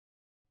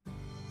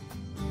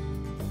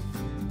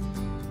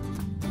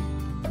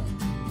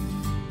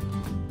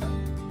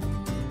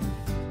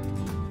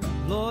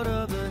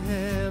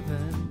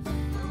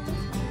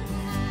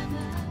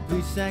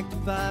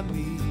sanctify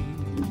me.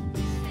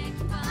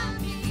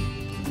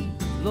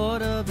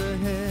 Lord of the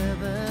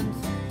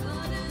heavens,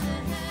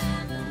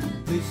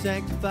 please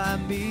sanctify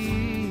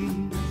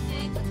me.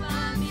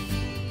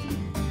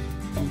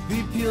 To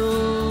be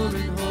pure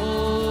and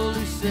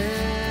holy,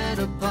 set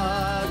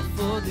apart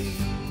for thee.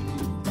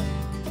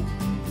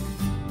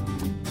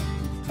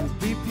 To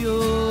be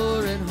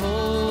pure and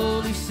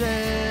holy,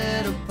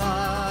 set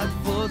apart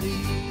for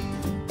thee.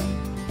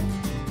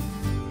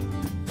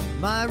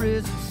 My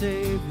risen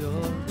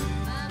Savior,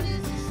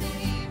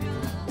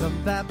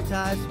 come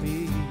baptize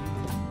me.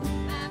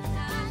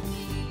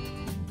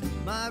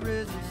 My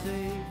risen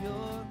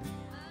Savior.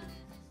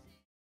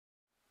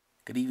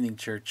 Good evening,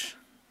 church.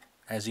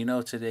 As you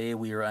know, today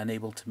we were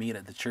unable to meet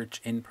at the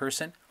church in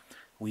person.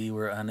 We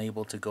were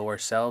unable to go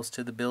ourselves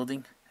to the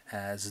building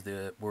as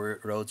the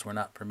roads were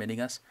not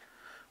permitting us.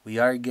 We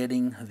are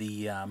getting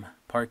the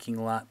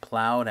parking lot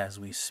plowed as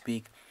we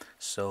speak,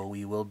 so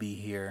we will be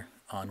here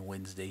on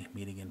Wednesday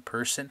meeting in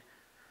person.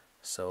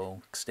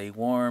 So stay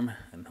warm,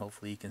 and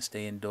hopefully you can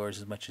stay indoors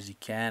as much as you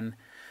can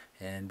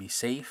and be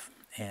safe.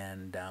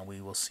 And we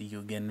will see you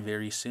again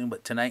very soon.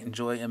 But tonight,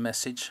 enjoy a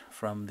message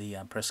from the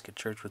Prescott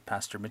Church with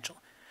Pastor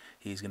Mitchell.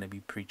 He's going to be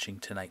preaching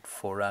tonight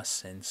for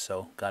us. And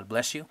so God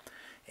bless you.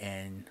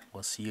 And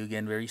we'll see you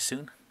again very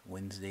soon,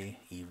 Wednesday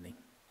evening.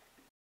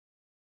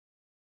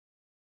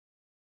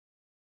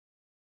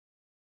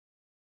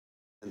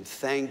 And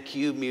thank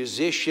you,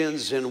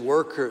 musicians and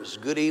workers.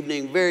 Good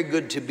evening. Very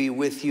good to be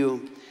with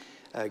you.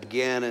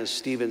 Again, as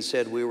Stephen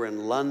said, we were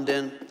in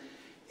London.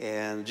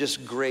 And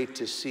just great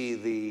to see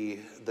the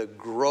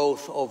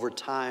growth over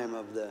time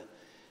of the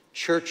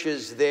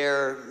churches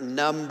there.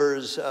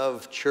 Numbers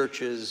of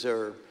churches,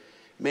 or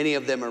many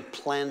of them are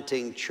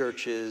planting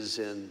churches,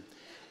 and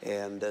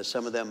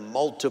some of them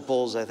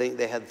multiples. I think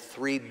they had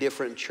 3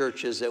 different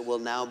churches that will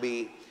now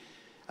be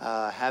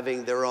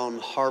having their own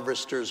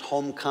Harvesters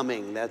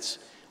Homecoming. That's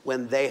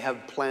when they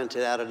have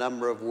planted out a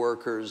number of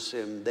workers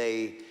and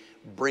they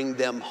bring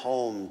them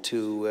home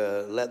to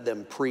let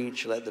them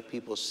preach, let the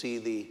people see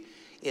the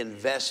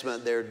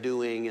investment they're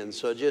doing. And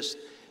so just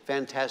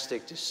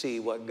fantastic to see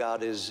what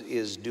God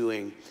is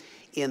doing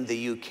in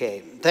the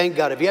UK. Thank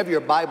God. If you have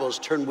your Bibles,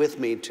 turn with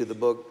me to the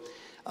book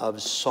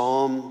of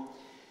Psalm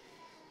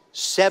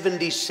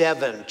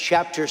 77,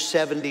 chapter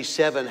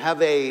 77.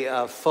 Have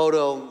a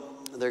photo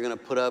they're going to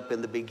put up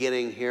in the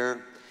beginning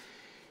here.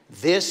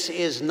 This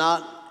is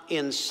not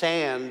in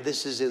sand,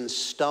 this is in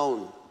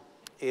stone.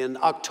 In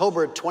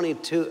October of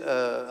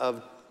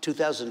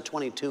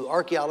 2022,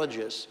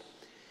 archaeologists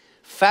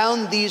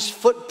found these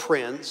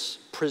footprints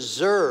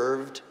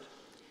preserved,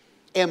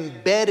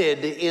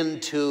 embedded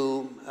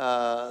into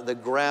the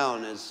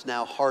ground. It's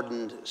now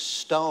hardened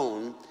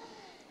stone.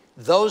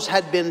 Those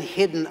had been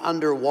hidden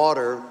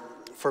underwater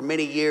for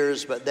many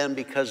years, but then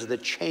because of the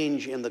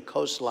change in the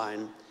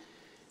coastline,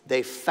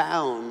 they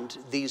found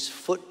these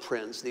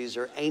footprints. These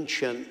are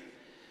ancient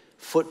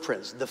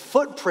footprints. The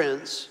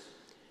footprints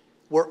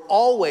were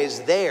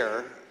always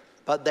there,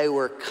 but they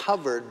were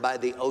covered by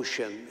the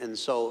ocean, and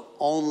so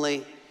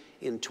only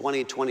in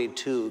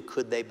 2022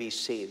 could they be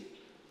seen.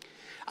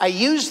 I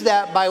use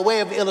that by way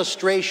of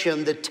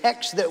illustration. The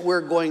text that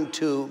we're going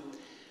to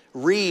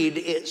read,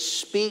 it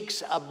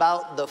speaks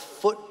about the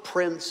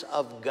footprints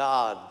of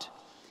God,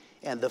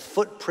 and the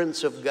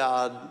footprints of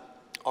God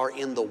are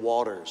in the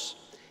waters,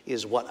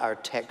 is what our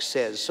text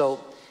says.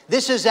 So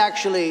this is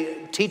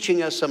actually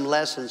teaching us some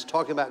lessons,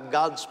 talking about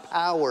God's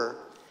power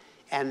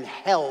and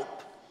help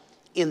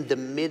in the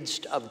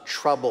midst of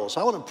trouble. So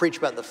I want to preach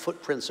about the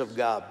footprints of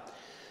God.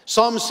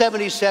 Psalm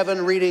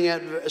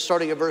 77,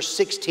 starting at verse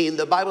 16,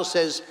 the Bible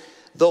says,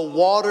 "The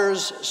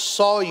waters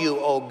saw you,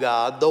 O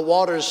God, the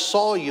waters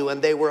saw you,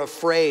 and they were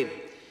afraid.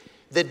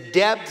 The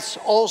depths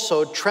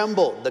also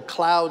trembled, the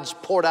clouds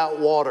poured out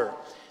water.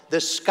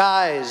 The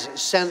skies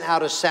sent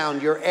out a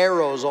sound, your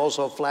arrows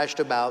also flashed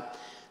about.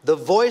 The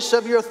voice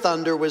of your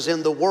thunder was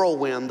in the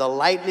whirlwind, the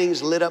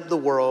lightnings lit up the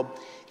world,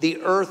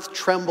 the earth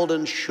trembled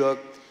and shook.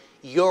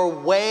 Your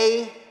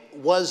way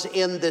was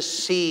in the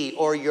sea,"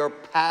 or your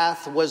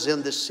path was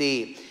in the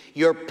sea.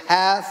 "Your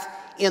path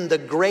in the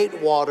great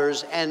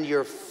waters, and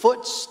your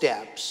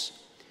footsteps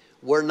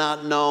were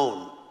not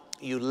known.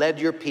 You led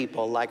your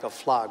people like a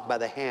flock by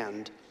the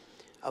hand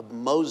of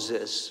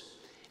Moses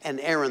and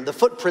Aaron." The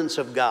footprints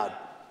of God.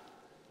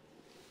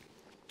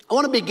 I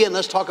want to begin,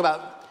 let's talk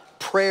about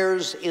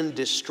prayers in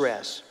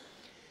distress.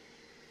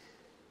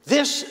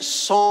 This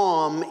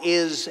psalm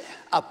is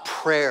a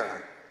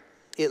prayer.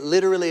 It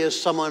literally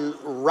is someone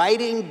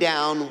writing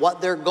down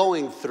what they're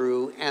going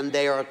through, and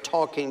they are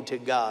talking to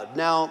God.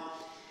 Now,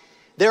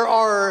 there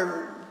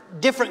are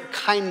different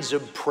kinds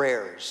of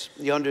prayers.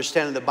 You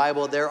understand, in the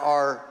Bible, there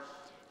are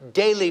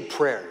daily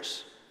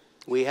prayers.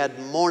 We had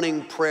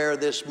morning prayer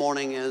this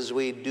morning, as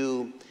we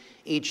do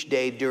each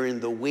day during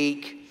the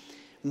week.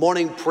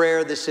 Morning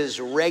prayer, this is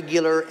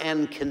regular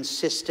and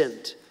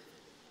consistent.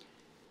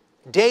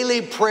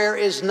 Daily prayer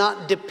is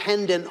not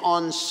dependent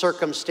on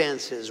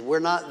circumstances. We're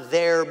not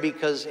there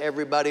because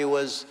everybody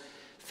was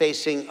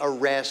facing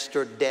arrest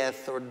or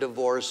death or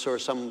divorce or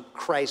some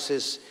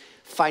crisis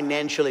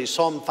financially.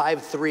 Psalm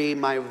 5:3,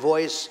 my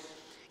voice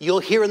you'll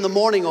hear in the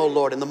morning, O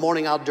Lord. In the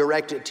morning I'll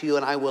direct it to you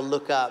and I will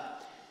look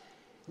up.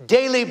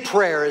 Daily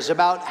prayer is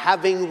about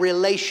having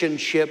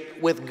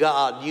relationship with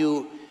God.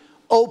 You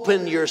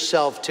open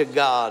yourself to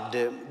God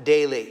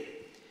daily.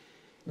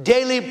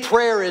 Daily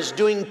prayer is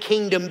doing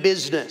kingdom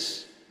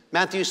business.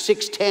 Matthew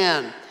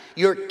 6:10,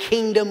 your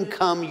kingdom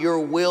come, your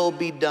will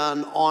be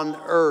done on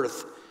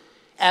earth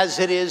as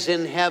it is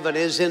in heaven.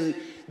 Is in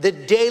the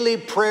daily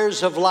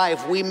prayers of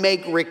life. We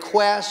make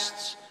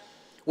requests.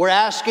 We're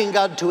asking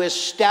God to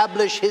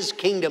establish his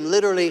kingdom,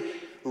 literally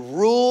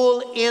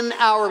rule in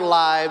our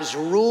lives,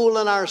 rule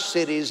in our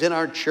cities, in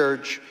our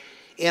church,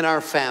 in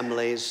our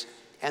families.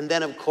 And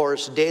then, of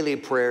course, daily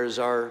prayers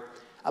are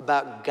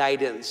about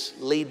guidance.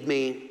 Lead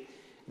me,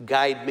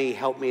 guide me,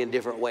 help me in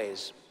different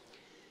ways.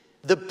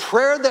 The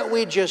prayer that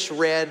we just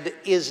read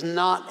is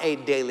not a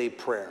daily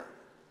prayer.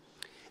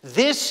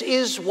 This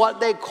is what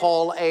they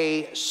call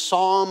a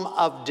psalm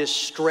of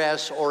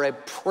distress or a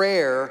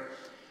prayer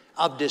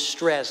of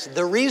distress.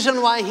 The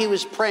reason why he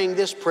was praying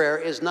this prayer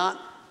is not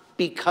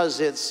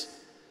because it's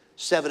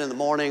 7 in the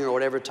morning or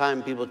whatever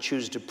time people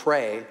choose to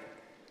pray.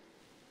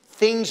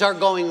 Things are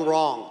going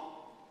wrong,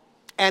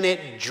 and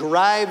it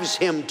drives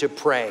him to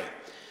pray.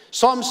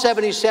 Psalm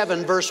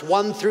 77, verse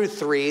 1 through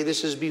 3,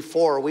 this is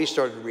before we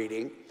started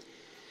reading,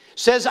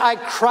 says, I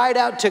cried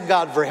out to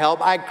God for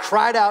help. I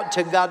cried out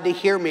to God to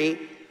hear me.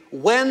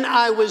 When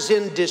I was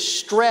in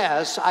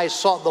distress, I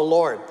sought the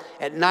Lord.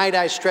 At night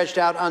I stretched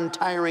out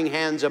untiring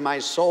hands, and my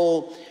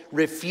soul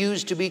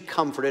refused to be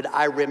comforted.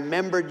 I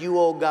remembered you,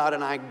 O God,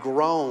 and I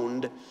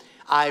groaned.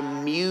 I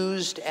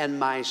mused, and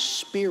my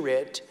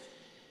spirit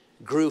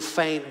grew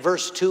faint.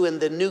 Verse 2 in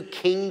the New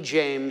King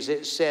James,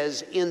 it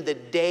says, in the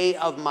day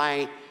of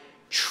my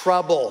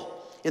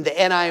trouble. In the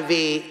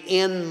NIV,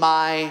 in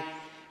my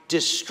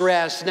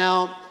distress.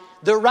 Now,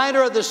 the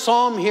writer of the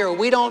psalm here,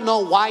 we don't know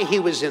why he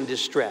was in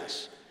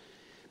distress.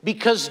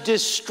 Because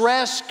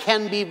distress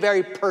can be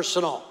very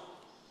personal.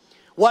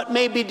 What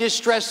may be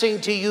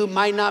distressing to you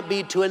might not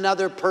be to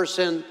another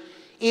person.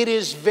 It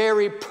is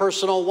very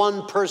personal.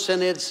 One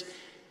person, it's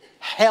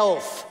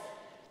health.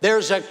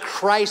 There's a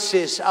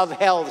crisis of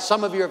health.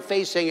 Some of you are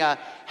facing a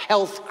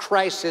health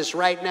crisis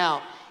right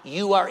now.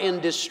 You are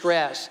in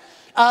distress.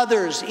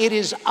 Others, it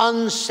is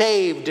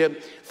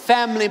unsaved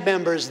family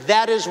members.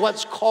 That is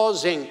what's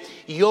causing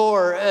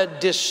your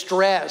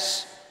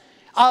distress.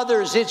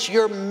 Others, it's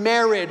your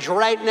marriage.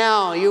 Right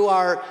now, you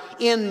are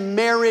in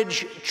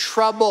marriage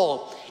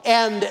trouble,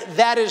 and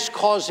that is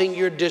causing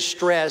your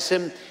distress.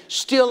 And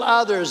still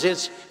others,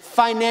 it's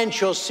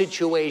financial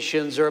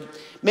situations, or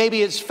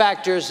maybe it's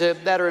factors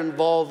that are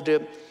involved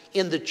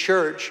in the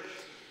church.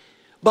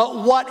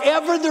 But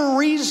whatever the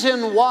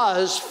reason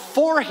was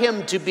for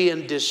him to be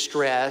in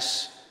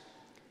distress,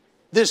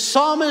 the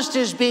psalmist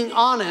is being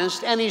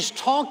honest, and he's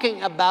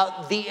talking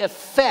about the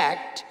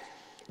effect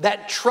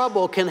that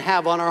trouble can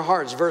have on our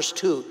hearts. Verse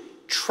 2,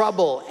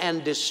 trouble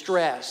and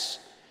distress.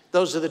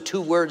 Those are the two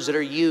words that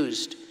are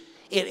used.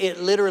 It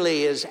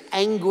literally is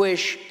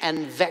anguish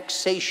and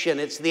vexation.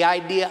 It's the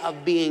idea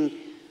of being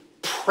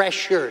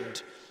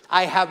pressured.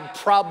 I have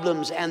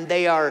problems and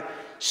they are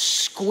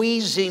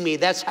squeezing me.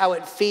 That's how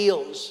it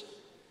feels.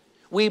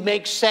 We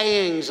make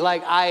sayings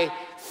like, I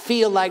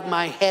feel like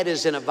my head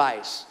is in a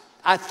vice.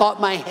 I thought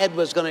my head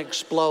was going to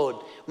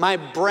explode. My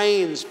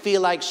brains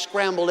feel like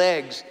scrambled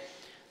eggs.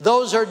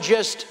 Those are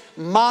just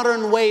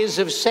modern ways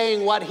of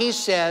saying what he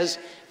says.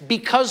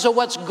 Because of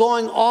what's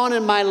going on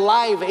in my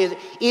life,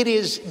 it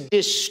is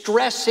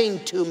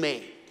distressing to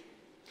me.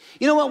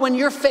 You know what? When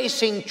you're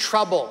facing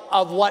trouble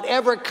of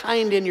whatever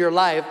kind in your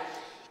life,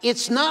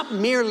 it's not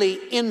merely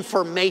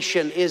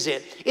information, is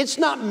it? It's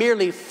not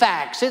merely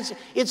facts.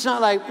 It's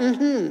not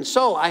like,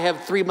 so I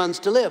have 3 months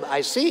to live.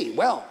 I see.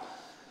 Well,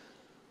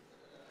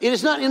 it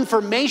is not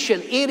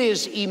information. It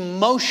is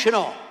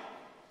emotional.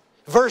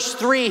 Verse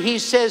 3, he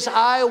says,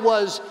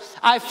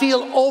 I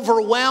feel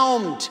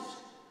overwhelmed.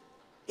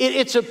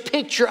 It's a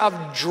picture of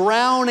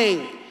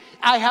drowning.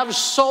 I have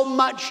so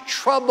much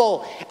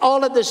trouble.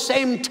 All at the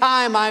same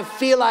time, I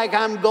feel like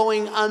I'm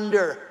going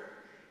under.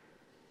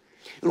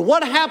 And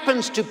what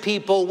happens to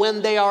people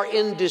when they are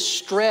in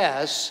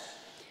distress?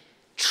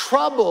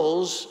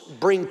 Troubles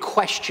bring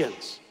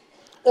questions,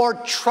 or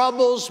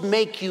troubles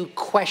make you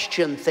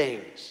question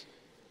things.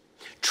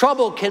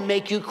 Trouble can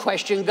make you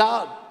question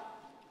God.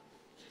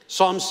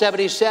 Psalm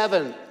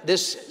 77,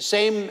 this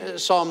same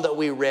psalm that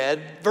we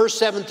read, verse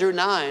 7 through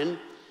 9,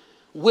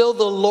 will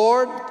the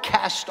Lord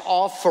cast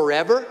off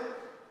forever?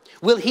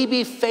 Will he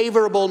be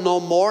favorable no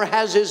more?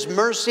 Has his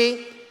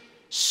mercy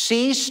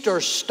ceased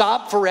or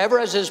stopped forever?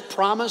 Has his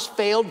promise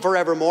failed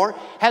forevermore?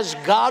 Has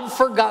God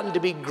forgotten to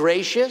be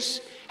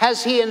gracious?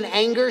 Has he in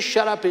anger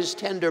shut up his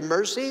tender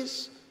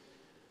mercies?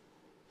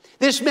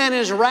 This man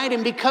is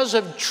writing because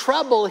of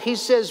trouble. He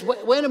says,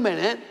 wait a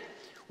minute.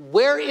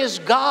 Where is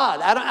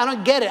God? I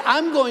don't get it.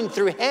 I'm going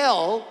through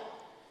hell.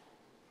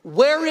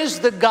 Where is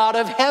the God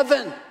of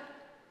heaven?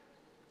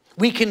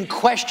 We can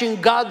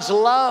question God's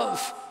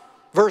love.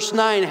 Verse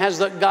 9, has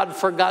God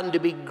forgotten to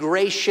be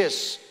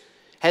gracious?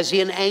 Has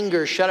he in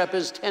anger shut up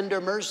his tender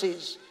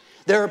mercies?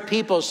 There are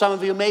people, some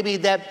of you maybe,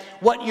 that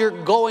what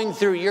you're going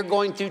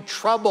through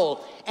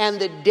trouble. And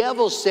the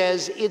devil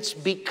says it's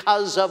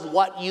because of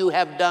what you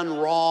have done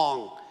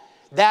wrong.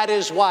 That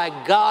is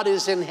why God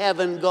is in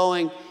heaven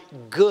going,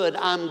 good,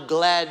 I'm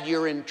glad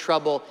you're in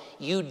trouble.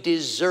 You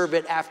deserve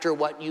it after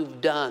what you've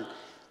done.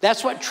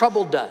 That's what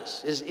trouble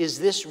does.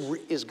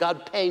 Is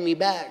God paying me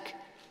back?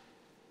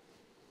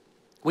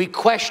 We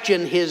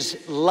question his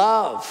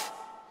love.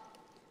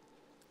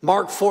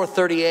 Mark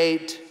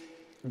 4:38,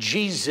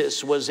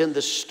 Jesus was in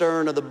the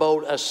stern of the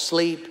boat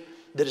asleep.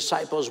 The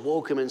disciples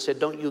woke him and said,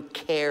 don't you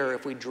care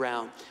if we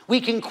drown?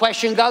 We can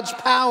question God's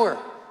power.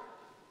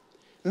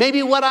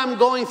 Maybe what I'm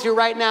going through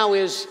right now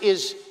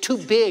is too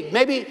big.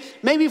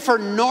 Maybe for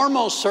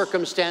normal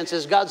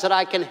circumstances, God said,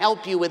 I can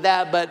help you with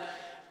that. But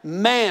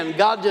man,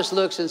 God just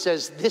looks and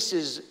says, this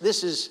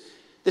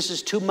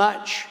is too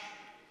much.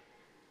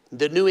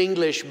 The New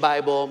English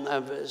Bible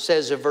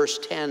says in verse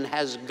 10,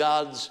 has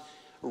God's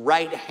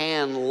right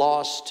hand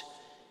lost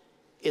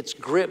its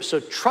grip? So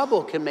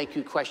trouble can make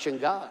you question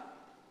God.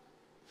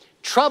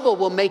 Trouble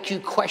will make you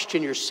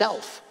question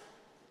yourself.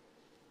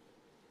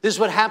 This is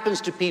what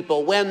happens to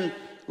people when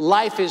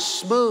life is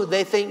smooth.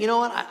 They think, you know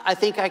what, I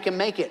think I can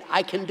make it.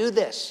 I can do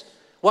this.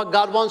 What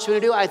God wants me to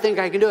do, I think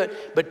I can do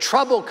it. But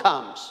trouble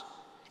comes.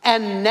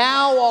 And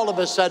now all of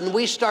a sudden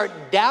we start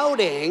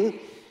doubting.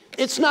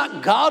 It's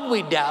not God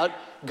we doubt.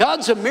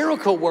 God's a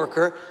miracle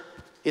worker.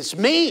 It's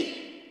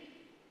me.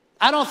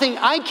 I don't think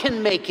I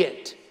can make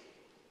it.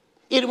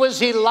 It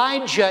was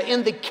Elijah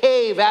in the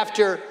cave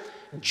after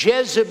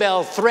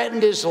Jezebel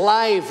threatened his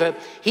life.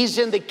 He's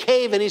in the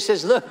cave and he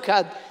says, look,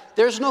 God,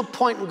 there's no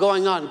point in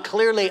going on.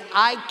 Clearly,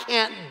 I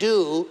can't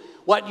do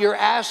what you're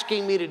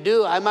asking me to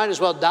do. I might as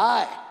well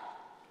die.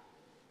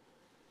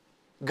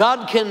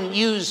 God can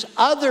use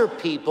other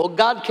people.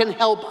 God can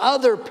help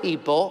other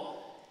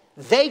people.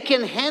 They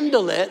can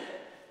handle it.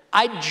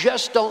 I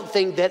just don't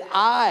think that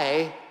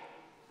I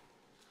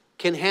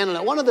can handle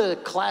it. One of the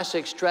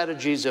classic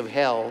strategies of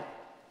hell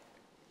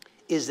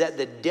is that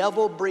the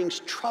devil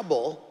brings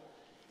trouble,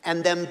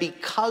 and then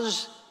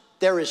because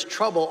there is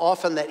trouble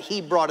often that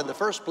he brought in the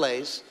first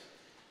place,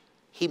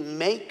 he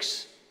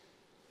makes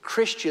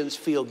Christians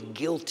feel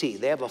guilty.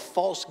 They have a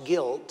false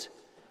guilt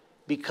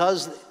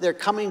because they're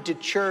coming to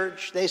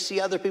church. They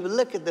see other people.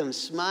 Look at them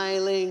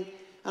smiling.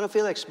 I don't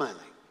feel like smiling.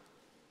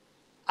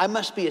 I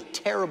must be a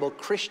terrible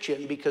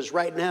Christian because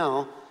right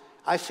now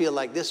I feel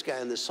like this guy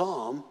in the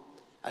psalm.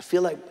 I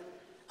feel like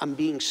I'm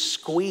being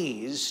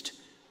squeezed.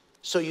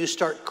 So you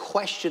start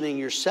questioning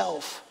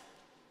yourself.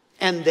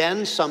 And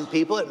then some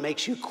people, it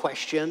makes you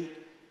question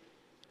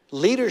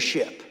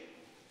leadership.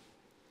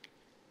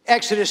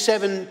 Exodus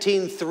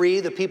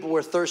 17:3, the people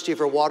were thirsty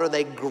for water.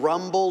 They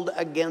grumbled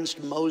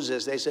against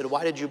Moses. They said,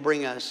 why did you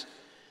bring us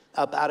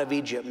up out of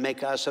Egypt,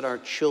 make us and our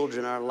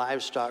children, our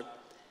livestock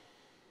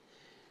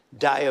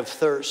die of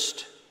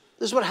thirst?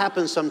 This is what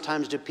happens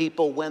sometimes to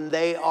people when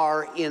they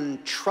are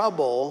in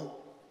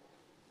trouble.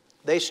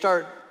 They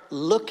start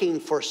looking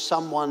for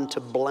someone to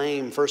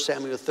blame. 1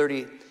 Samuel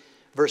 30,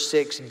 verse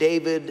 6,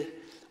 David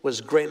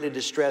was greatly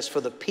distressed, for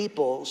the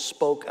people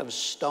spoke of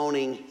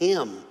stoning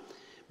him,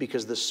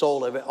 because the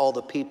soul of all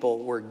the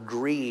people were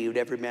grieved,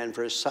 every man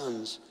for his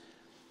sons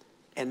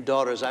and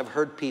daughters. I've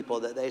heard people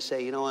that they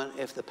say, you know what,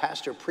 if the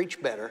pastor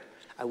preached better,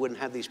 I wouldn't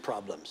have these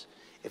problems.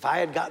 If I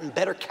had gotten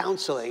better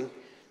counseling,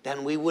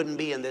 then we wouldn't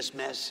be in this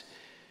mess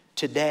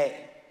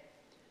today.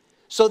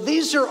 So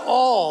these are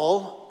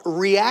all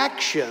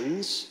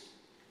reactions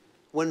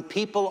when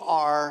people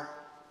are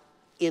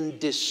in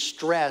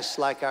distress,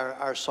 like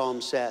our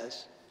psalm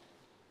says.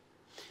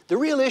 The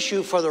real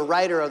issue for the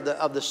writer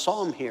of the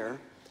psalm here,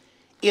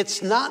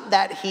 it's not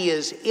that he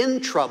is in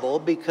trouble,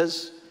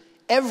 because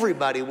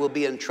everybody will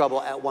be in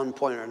trouble at one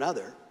point or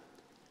another.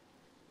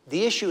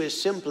 The issue is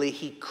simply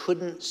he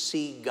couldn't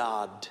see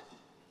God.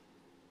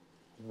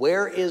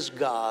 Where is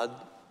God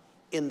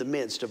in the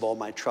midst of all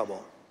my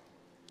trouble?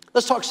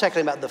 Let's talk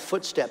secondly about the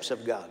footsteps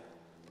of God.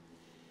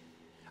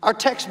 Our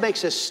text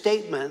makes a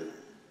statement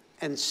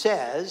and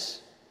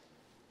says,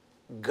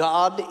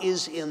 God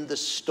is in the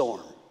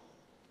storm.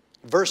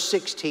 Verse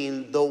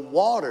 16, the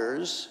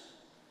waters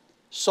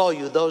saw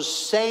you. Those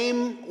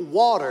same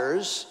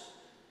waters,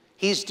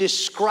 he's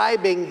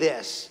describing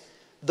this.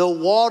 The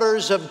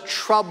waters of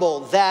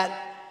trouble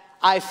that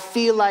I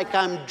feel like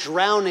I'm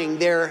drowning.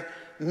 They're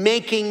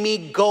making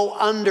me go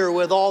under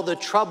with all the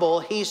trouble.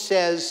 He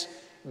says,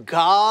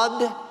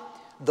 God,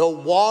 the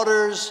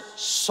waters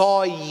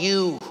saw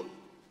you.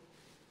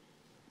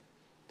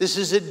 This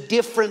is a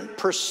different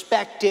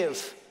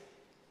perspective.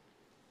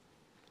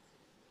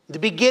 The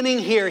beginning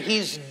here,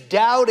 he's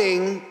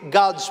doubting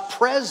God's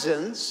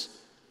presence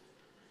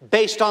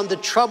based on the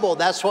trouble.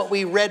 That's what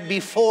we read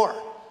before.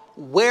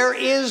 Where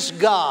is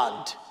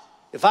God?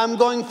 If I'm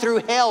going through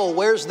hell,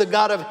 where's the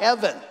God of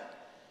heaven?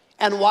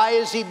 And why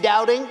is he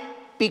doubting?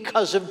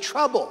 Because of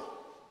trouble.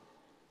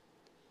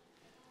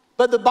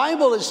 But the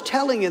Bible is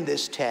telling in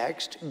this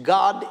text,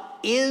 God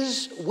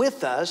is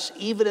with us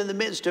even in the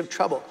midst of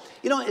trouble.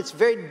 You know, it's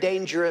very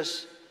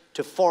dangerous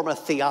to form a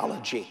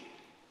theology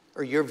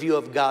or your view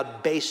of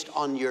God based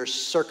on your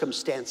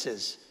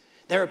circumstances.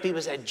 There are people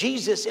who say,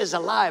 Jesus is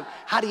alive.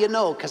 How do you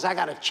know? Because I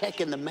got a check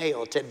in the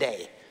mail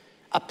today,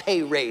 a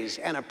pay raise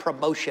and a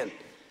promotion.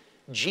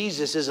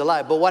 Jesus is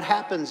alive. But what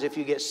happens if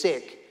you get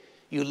sick?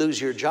 You lose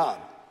your job,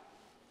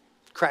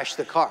 crash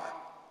the car.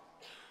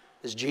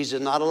 Is Jesus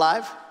not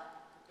alive?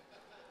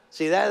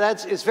 See,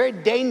 it's very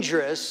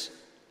dangerous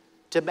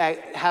to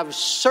have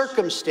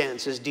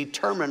circumstances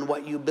determine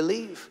what you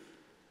believe.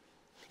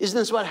 Isn't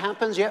this what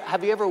happens?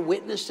 Have you ever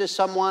witnessed to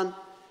someone?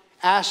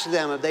 Ask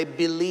them if they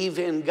believe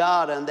in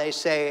God, and they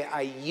say,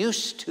 I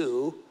used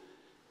to,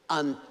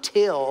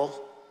 until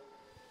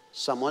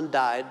someone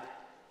died,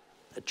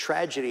 a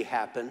tragedy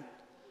happened.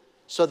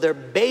 So they're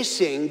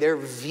basing their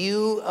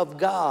view of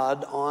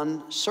God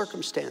on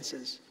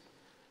circumstances.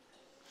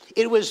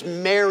 It was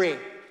Mary,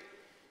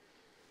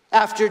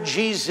 after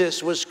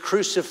Jesus was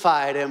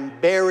crucified and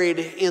buried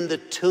in the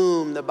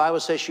tomb. The Bible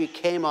says she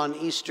came on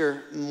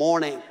Easter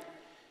morning.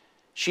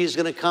 She's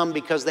going to come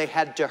because they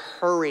had to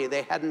hurry.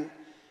 They hadn't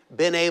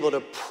been able to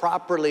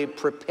properly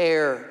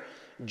prepare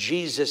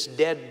Jesus'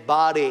 dead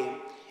body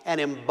and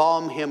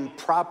embalm him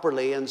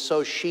properly. And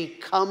so she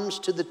comes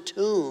to the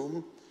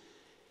tomb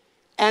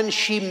and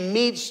she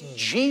meets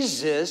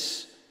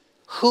Jesus,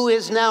 who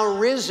is now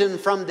risen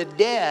from the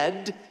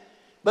dead.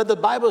 But the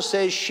Bible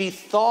says she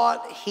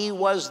thought he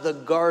was the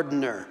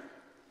gardener.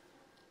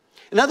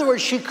 In other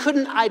words, she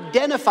couldn't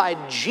identify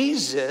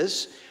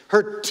Jesus.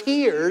 Her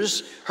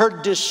tears, her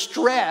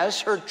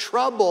distress, her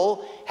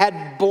trouble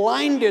had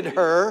blinded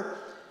her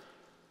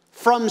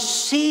from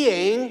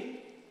seeing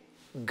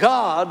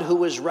God who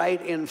was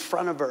right in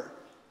front of her.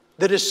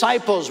 The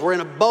disciples were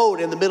in a boat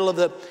in the middle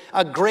of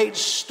a great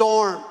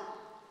storm.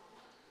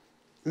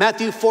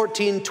 Matthew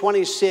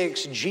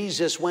 14:26,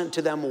 Jesus went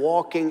to them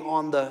walking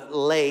on the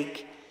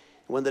lake.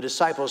 When the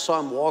disciples saw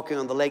him walking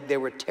on the lake, they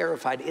were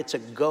terrified. It's a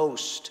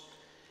ghost,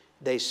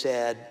 they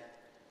said,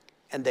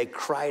 and they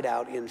cried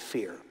out in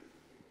fear.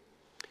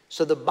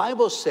 So the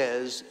Bible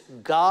says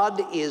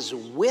God is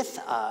with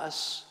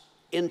us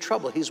in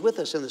trouble. He's with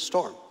us in the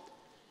storm.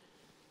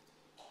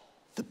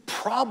 The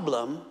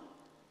problem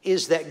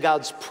is that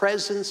God's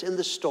presence in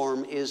the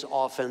storm is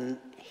often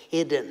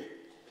hidden.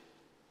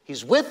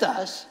 He's with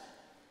us,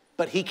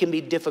 but he can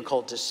be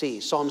difficult to see.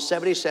 Psalm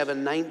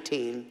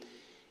 77:19,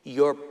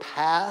 your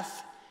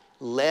path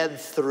led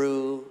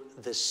through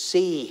the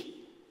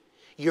sea,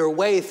 your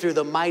way through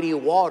the mighty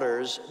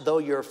waters, though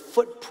your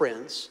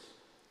footprints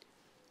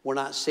were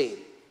not seen.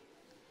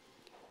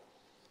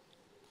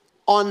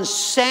 On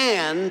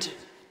sand,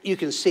 you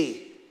can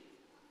see.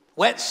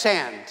 Wet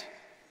sand,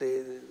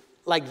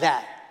 like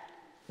that.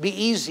 Be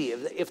easy.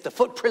 If the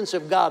footprints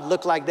of God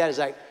look like that, it's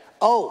like,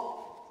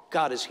 oh,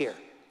 God is here.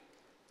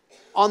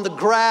 On the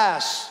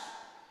grass,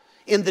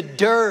 in the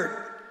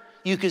dirt,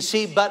 you can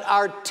see. But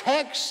our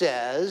text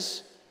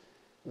says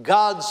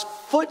God's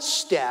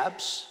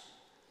footsteps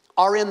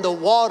are in the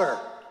water.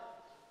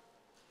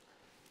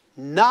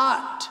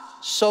 Not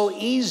so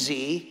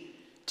easy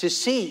to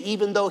see,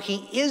 even though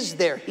he is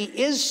there. He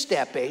is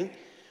stepping,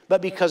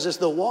 but because it's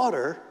the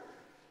water,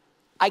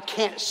 I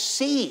can't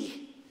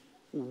see.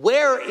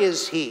 Where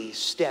is he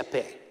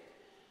stepping?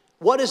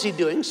 What is he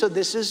doing? So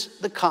this is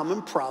the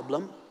common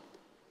problem.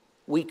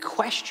 We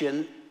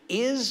question,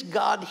 is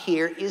God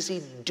here? Is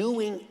he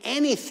doing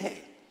anything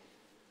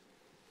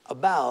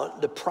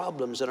about the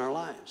problems in our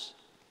lives?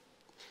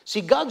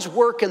 See, God's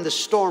work in the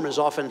storm is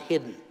often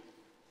hidden.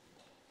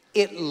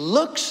 It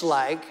looks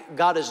like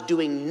God is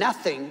doing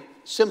nothing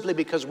simply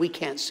because we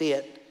can't see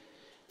it.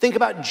 Think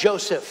about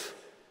Joseph.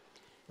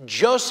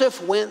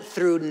 Joseph went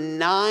through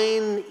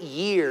 9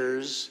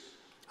 years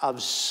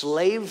of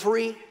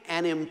slavery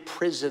and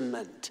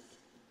imprisonment.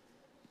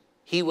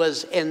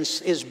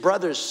 His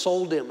brothers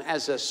sold him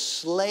as a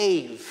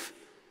slave.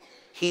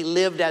 He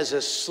lived as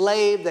a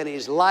slave, then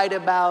he's lied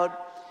about.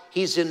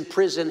 He's in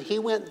prison. He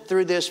went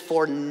through this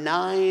for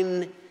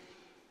 9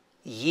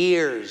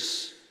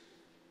 years.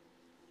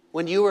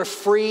 When you were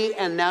free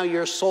and now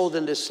you're sold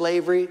into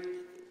slavery,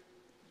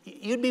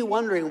 you'd be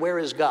wondering, where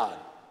is God,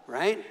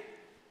 right?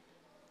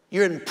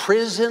 You're in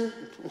prison,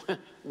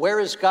 where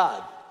is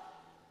God?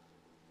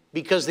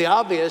 Because the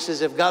obvious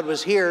is, if God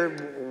was here,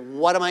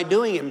 what am I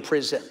doing in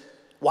prison?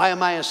 Why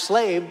am I a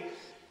slave?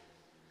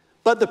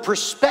 But the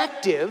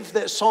perspective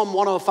that Psalm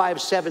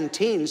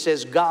 105:17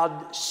 says,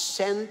 God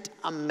sent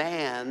a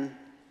man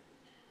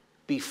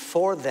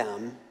before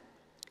them,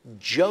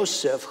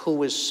 Joseph, who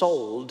was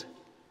sold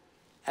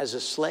as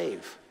a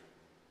slave.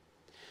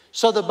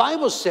 So the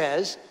Bible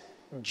says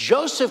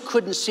Joseph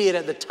couldn't see it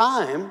at the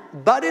time,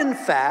 but in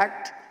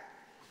fact,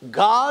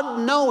 God,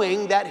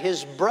 knowing that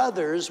his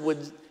brothers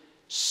would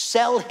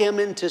sell him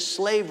into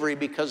slavery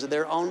because of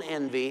their own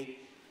envy,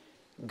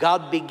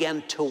 God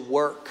began to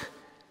work,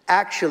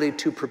 actually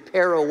to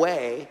prepare a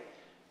way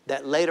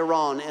that later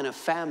on in a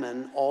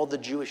famine, all the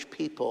Jewish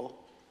people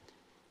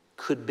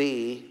could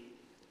be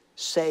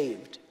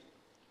saved.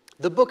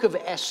 The book of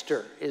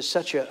Esther is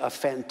such a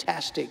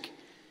fantastic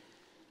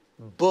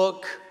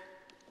book.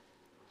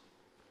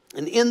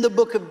 And in the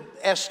book of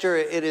Esther,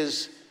 it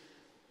is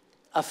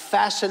a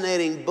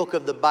fascinating book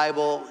of the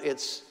Bible.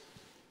 It's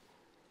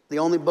the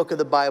only book of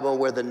the Bible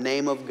where the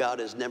name of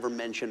God is never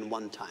mentioned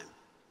one time.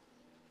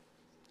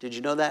 Did you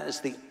know that?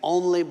 It's the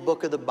only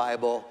book of the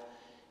Bible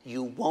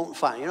you won't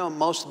find. You know,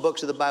 most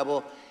books of the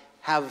Bible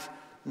have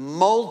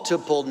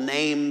multiple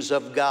names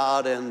of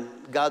God, and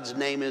God's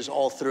name is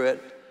all through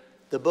it.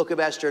 The book of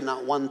Esther,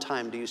 not one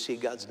time do you see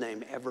God's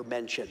name ever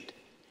mentioned.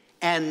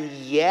 And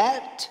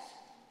yet,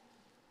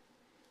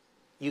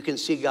 you can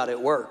see God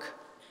at work.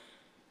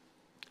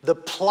 The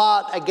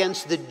plot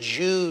against the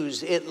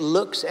Jews, it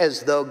looks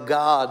as though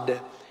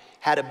God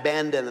had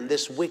abandoned them.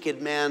 This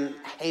wicked man,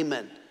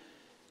 Haman.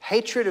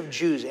 Hatred of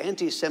Jews,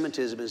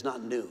 anti-Semitism is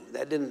not new.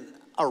 That didn't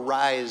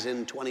arise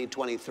in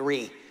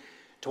 2023,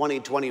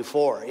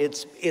 2024.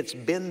 It's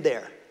been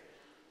there.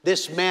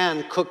 This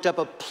man cooked up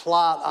a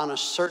plot on a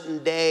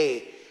certain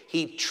day.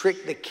 He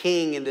tricked the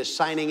king into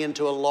signing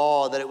into a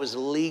law that it was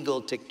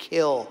legal to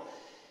kill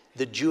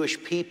the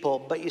Jewish people.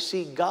 But you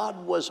see,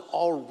 God was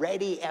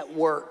already at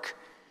work.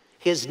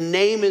 His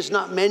name is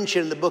not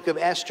mentioned in the book of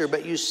Esther,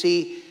 but you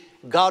see,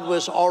 God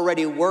was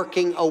already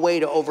working a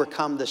way to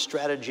overcome the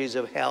strategies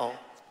of hell.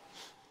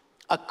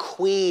 A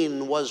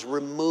queen was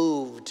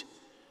removed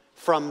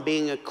from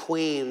being a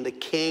queen. The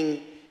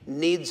king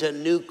needs a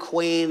new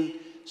queen.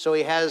 So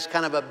he has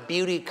kind of a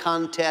beauty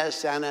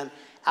contest, and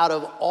out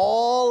of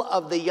all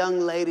of the young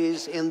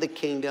ladies in the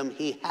kingdom,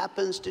 he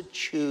happens to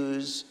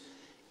choose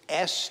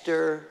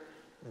Esther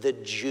the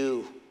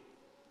Jew.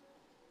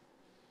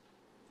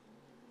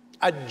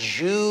 A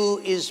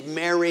Jew is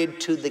married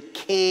to the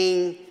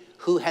king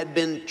who had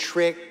been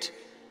tricked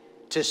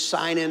to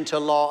sign into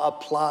law a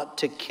plot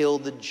to kill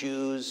the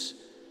Jews,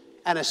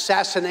 an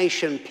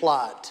assassination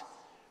plot.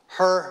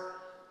 Her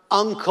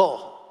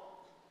uncle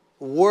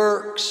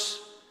works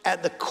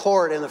at the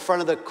court, in the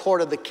front of the court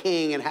of the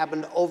king, and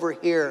happened to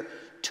overhear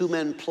two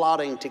men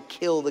plotting to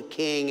kill the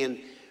king and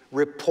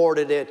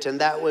reported it. And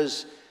that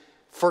was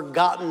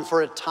forgotten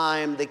for a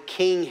time. The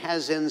king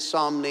has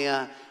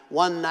insomnia.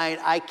 One night,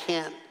 I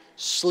can't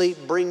sleep.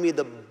 Bring me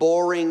the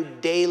boring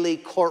daily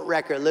court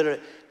record. Literally,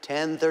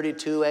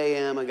 10:32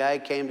 a.m., a guy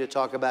came to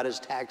talk about his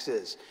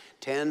taxes.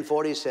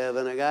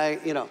 10:47, a guy,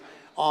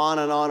 on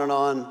and on and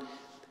on.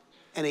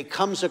 And he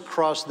comes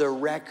across the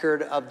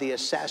record of the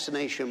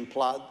assassination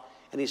plot.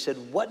 And he said,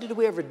 what did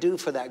we ever do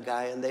for that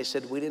guy? And they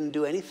said, we didn't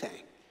do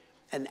anything.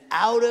 And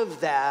out of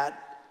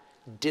that,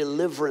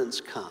 deliverance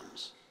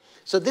comes.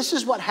 So this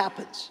is what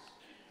happens.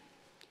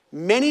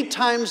 Many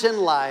times in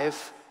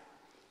life,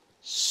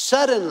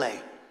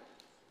 suddenly,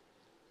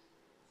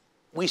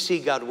 we see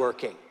God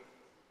working.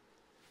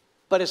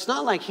 But it's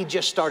not like he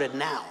just started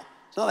now.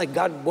 It's not like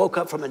God woke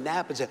up from a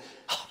nap and said,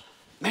 oh,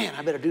 man,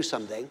 I better do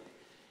something.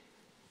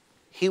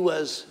 He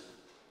was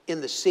in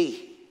the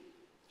sea.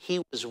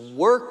 He was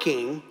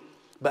working,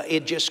 but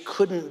it just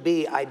couldn't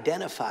be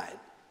identified.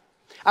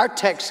 Our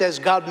text says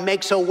God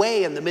makes a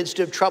way in the midst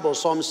of trouble.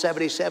 Psalm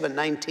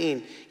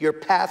 77:19. Your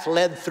path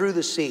led through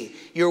the sea,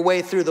 your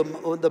way through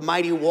the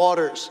mighty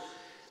waters.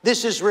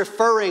 This is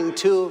referring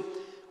to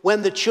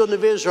when the children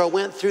of Israel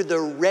went through the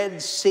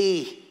Red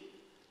Sea.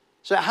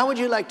 So how would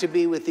you like to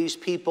be with these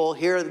people?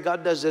 Here,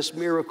 God does this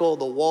miracle,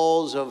 the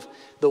walls of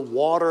the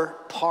water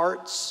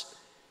parts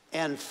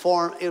and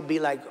form. It would be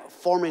like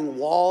forming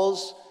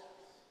walls.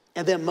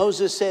 And then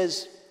Moses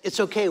says, it's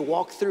okay,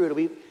 walk through. It'll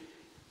be.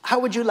 How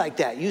would you like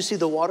that? You see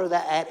the water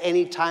that at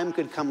any time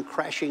could come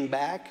crashing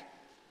back?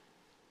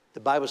 The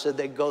Bible said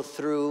they go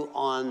through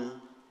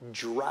on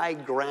dry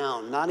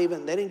ground.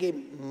 They didn't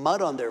get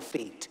mud on their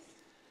feet.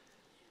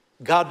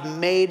 God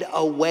made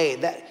a way.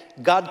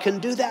 That God can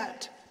do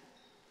that.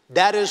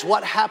 That is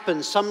what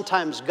happens.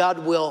 Sometimes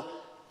God will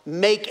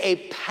make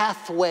a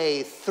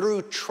pathway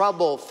through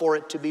trouble for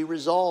it to be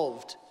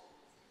resolved.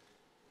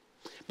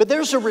 But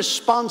there's a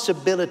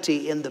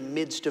responsibility in the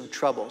midst of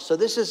trouble. So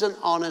this is an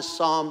honest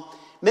psalm.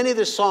 Many of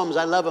the psalms,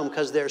 I love them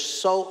because they're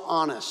so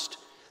honest.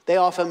 They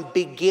often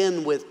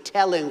begin with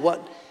telling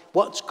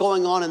what's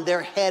going on in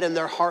their head and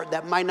their heart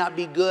that might not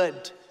be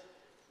good.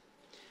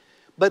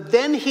 But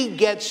then he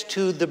gets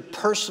to the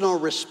personal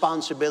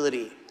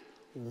responsibility.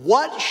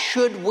 What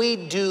should we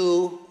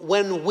do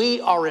when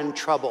we are in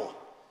trouble?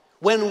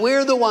 When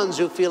we're the ones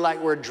who feel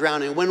like we're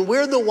drowning? When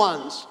we're the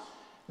ones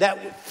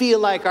that feel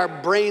like our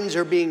brains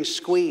are being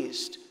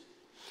squeezed?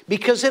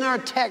 Because in our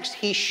text,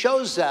 he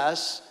shows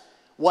us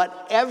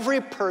what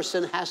every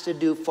person has to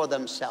do for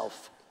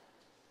themselves.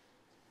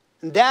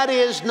 That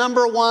is,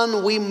 number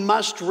one, we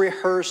must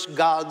rehearse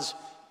God's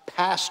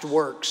past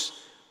works.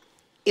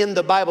 In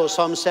the Bible,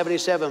 Psalm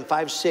 77,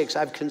 5, 6,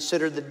 I've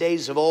considered the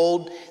days of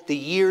old, the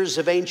years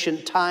of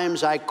ancient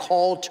times I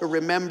call to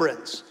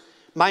remembrance.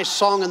 My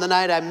song in the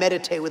night I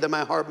meditate within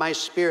my heart. My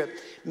spirit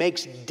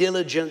makes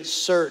diligent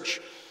search.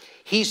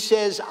 He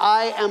says,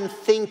 I am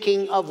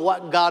thinking of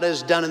what God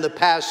has done in the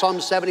past.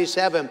 Psalm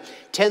 77,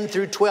 10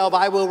 through 12.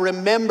 I will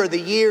remember the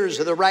years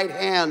of the right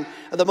hand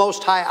of the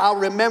Most High. I'll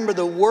remember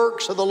the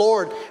works of the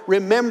Lord.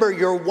 Remember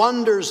your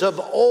wonders of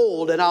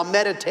old, and I'll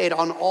meditate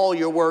on all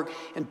your work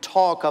and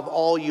talk of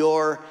all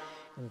your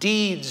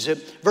deeds.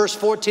 Verse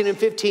 14 and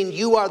 15,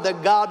 you are the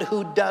God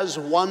who does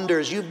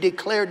wonders. You've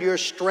declared your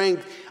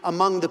strength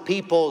among the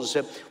peoples.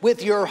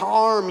 With your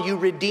arm you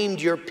redeemed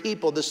your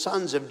people, the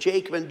sons of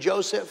Jacob and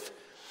Joseph.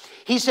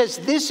 He says,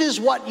 this is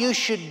what you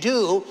should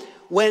do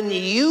when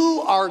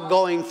you are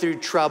going through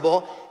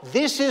trouble.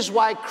 This is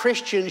why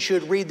Christians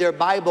should read their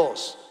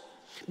Bibles.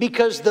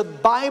 Because the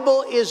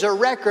Bible is a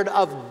record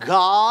of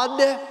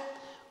God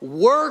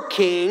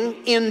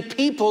working in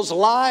people's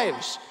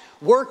lives,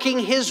 working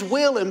His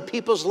will in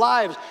people's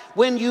lives.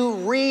 When you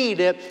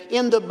read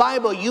in the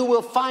Bible, you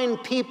will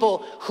find people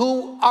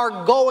who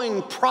are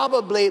going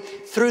probably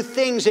through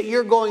things that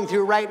you're going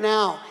through right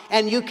now.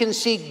 And you can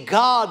see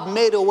God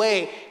made a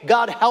way.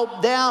 God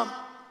helped them.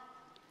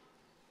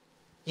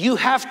 You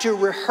have to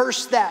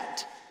rehearse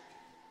that.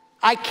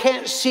 I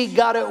can't see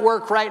God at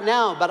work right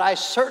now, but I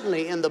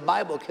certainly in the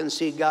Bible can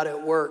see God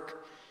at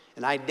work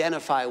and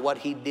identify what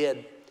He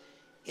did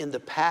in the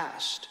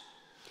past.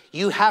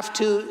 You have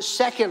to,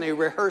 secondly,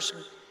 rehearse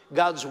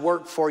God's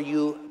work for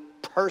you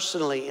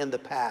personally in the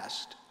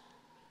past.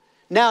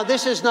 Now,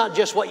 this is not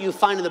just what you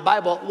find in the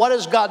Bible. What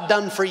has God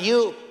done for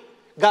you?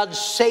 God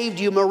saved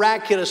you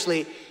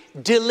miraculously,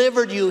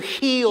 delivered you,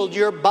 healed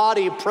your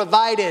body,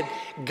 provided,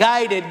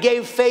 guided,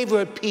 gave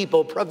favor to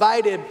people,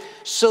 provided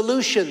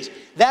solutions.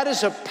 That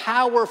is a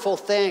powerful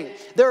thing.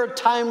 There are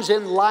times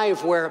in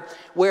life where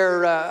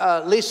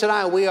Lisa and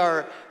I, we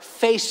are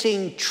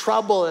facing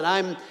trouble,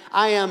 and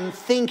I am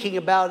thinking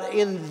about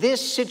in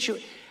this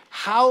situation,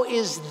 how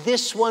is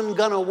this one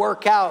gonna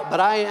work out? But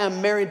I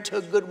am married to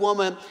a good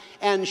woman,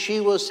 and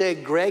she will say,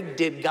 Greg,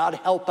 did God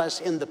help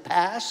us in the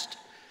past?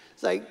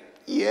 It's like,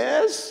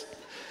 yes.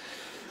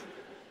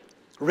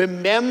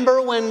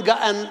 Remember when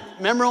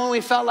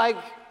we felt like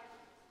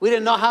we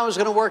didn't know how it was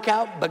gonna work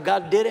out, but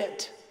God did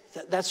it.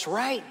 That's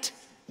right.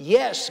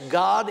 Yes,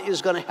 God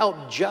is gonna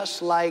help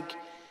just like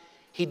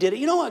He did it.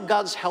 You know what?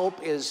 God's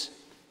help is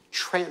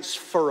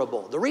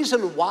transferable. The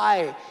reason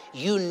why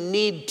you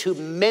need to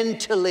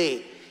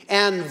mentally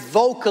and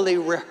vocally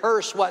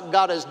rehearse what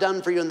God has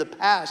done for you in the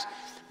past,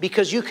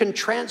 because you can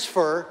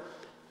transfer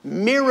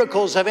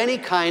miracles of any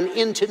kind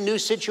into new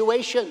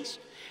situations.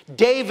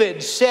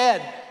 David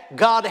said,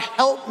 God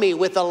helped me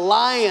with a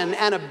lion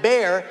and a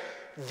bear,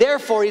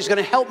 therefore He's going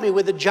to help me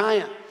with a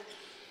giant.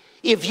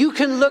 If you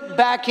can look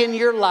back in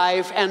your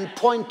life and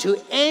point to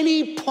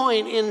any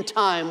point in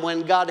time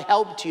when God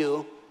helped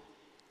you,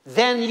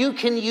 then you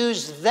can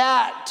use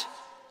that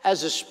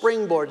as a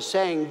springboard,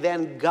 saying,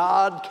 then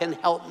God can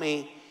help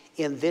me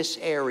in this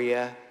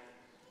area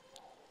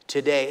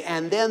today.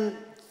 And then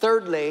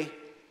thirdly,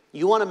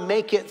 you want to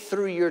make it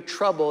through your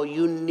trouble,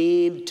 you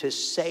need to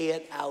say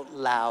it out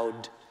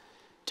loud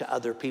to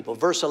other people.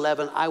 Verse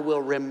 11, I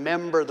will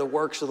remember the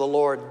works of the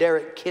Lord.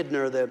 Derek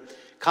Kidner, the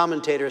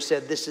commentator,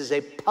 said this is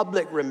a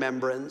public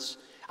remembrance.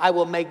 I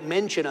will make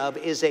mention of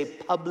is a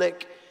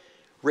public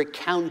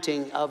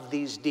recounting of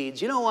these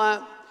deeds. You know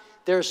what?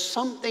 There's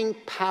something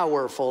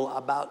powerful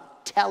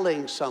about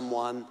telling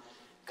someone,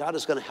 God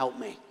is going to help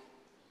me.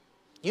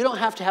 You don't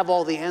have to have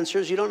all the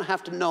answers. You don't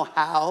have to know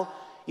how.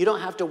 You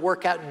don't have to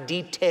work out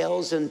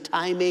details and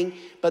timing.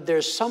 But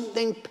there's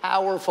something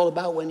powerful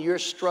about when you're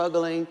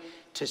struggling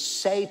to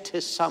say to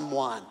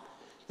someone,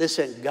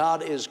 listen,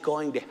 God is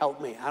going to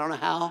help me. I don't know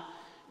how,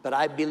 but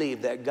I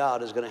believe that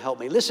God is going to help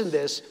me. Listen to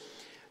this.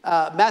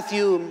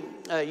 Matthew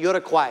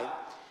Uruguay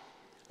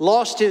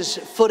lost his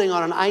footing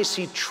on an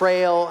icy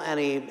trail, and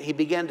he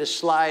began to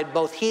slide.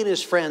 Both he and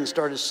his friends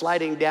started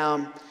sliding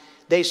down.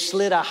 They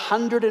slid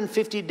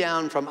 150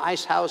 down from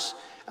Ice House,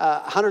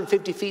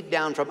 150 feet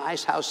down from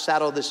Ice House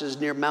Saddle. This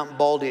is near Mount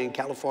Baldy in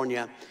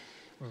California.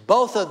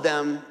 Both of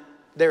them,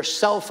 their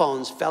cell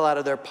phones fell out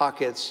of their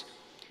pockets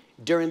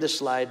during the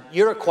slide.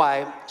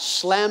 Uruguay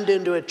slammed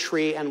into a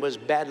tree and was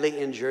badly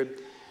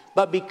injured.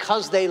 But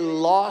because they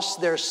lost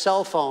their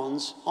cell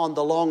phones on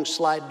the long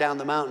slide down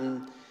the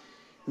mountain,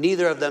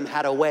 neither of them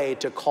had a way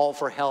to call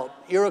for help.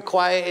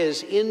 Uruguay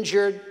is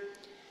injured.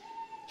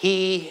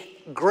 He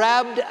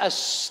grabbed a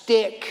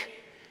stick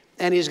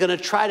and he's going to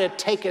try to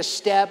take a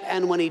step.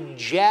 And when he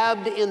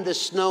jabbed in the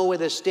snow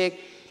with a stick,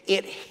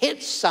 it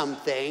hit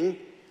something.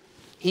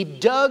 He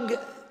dug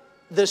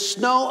the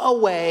snow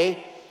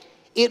away.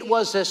 It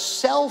was a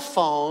cell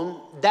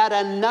phone that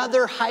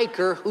another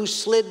hiker who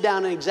slid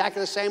down in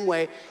exactly the same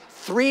way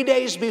 3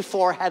 days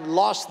before had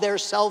lost their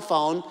cell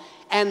phone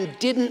and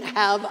didn't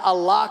have a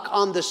lock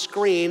on the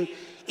screen.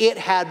 It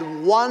had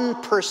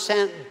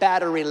 1%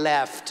 battery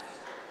left.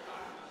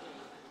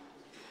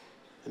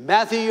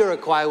 Matthew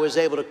Uruguay was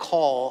able to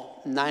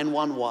call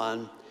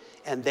 911,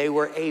 and they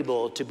were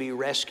able to be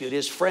rescued.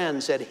 His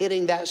friend said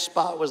hitting that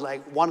spot was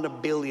like 1 in a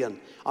billion.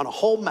 On a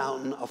whole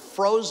mountain, a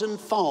frozen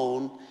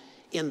phone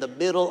in the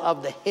middle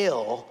of the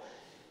hill,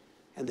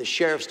 and the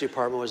sheriff's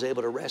department was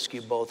able to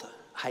rescue both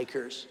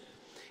hikers.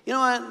 You know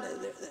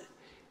what?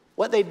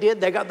 What they did,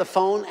 they got the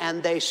phone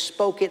and they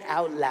spoke it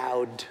out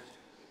loud.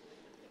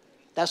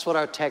 That's what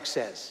our text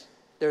says.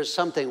 There's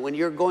something, when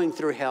you're going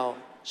through hell,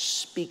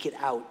 speak it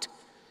out.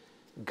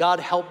 God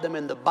helped them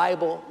in the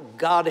Bible.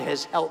 God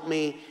has helped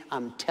me.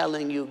 I'm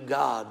telling you,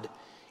 God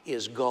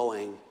is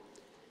going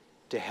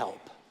to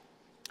help.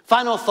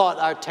 Final thought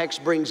our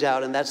text brings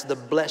out, and that's the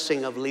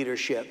blessing of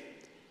leadership.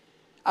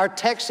 Our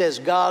text says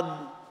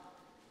God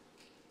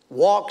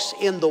walks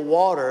in the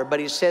water, but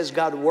he says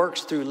God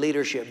works through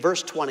leadership.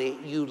 Verse 20,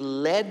 you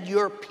led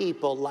your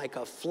people like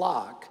a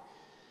flock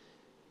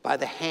by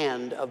the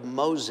hand of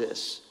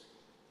Moses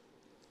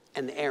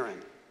and Aaron.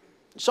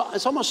 So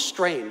it's almost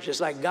strange. It's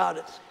like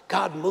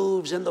God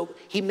moves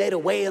he made a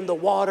way in the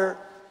water.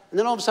 And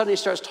then all of a sudden he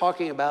starts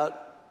talking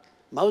about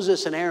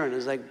Moses and Aaron.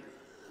 It's like,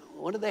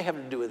 what do they have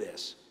to do with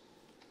this?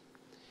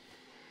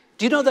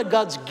 Do you know that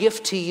God's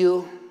gift to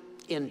you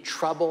in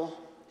trouble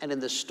and in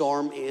the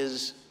storm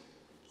is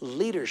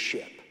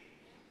leadership?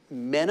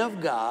 Men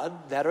of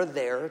God that are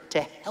there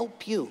to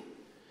help you.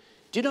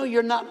 Do you know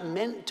you're not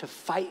meant to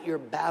fight your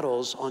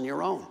battles on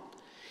your own?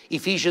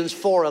 Ephesians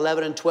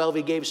 4:11 and 12,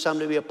 he gave some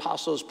to be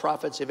apostles,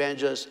 prophets,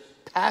 evangelists,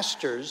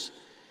 pastors,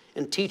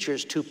 and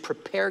teachers to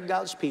prepare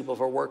God's people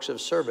for works of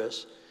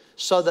service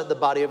so that the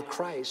body of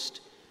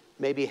Christ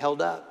may be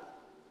held up.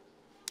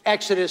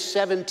 Exodus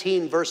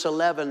 17, verse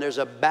 11, there's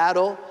a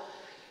battle.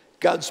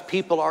 God's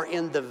people are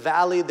in the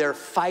valley. They're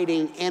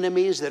fighting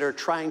enemies that are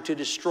trying to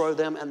destroy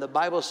them. And the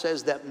Bible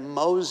says that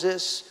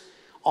Moses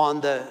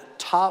on the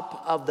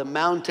top of the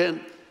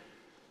mountain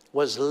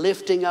was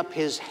lifting up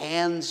his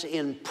hands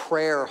in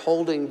prayer,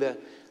 holding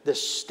the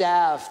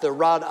staff, the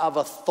rod of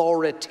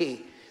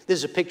authority. This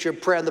is a picture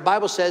of prayer. And the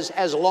Bible says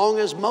as long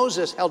as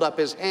Moses held up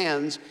his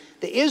hands,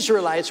 the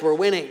Israelites were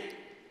winning.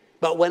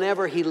 But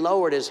whenever he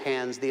lowered his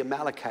hands, the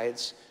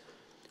Amalekites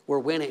were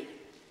winning.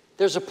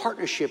 There's a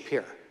partnership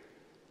here.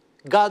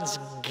 God's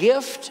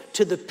gift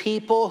to the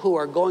people who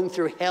are going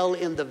through hell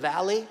in the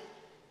valley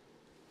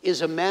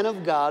is a man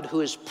of God who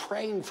is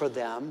praying for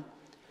them.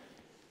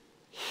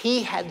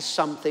 He had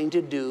something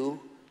to do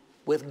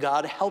with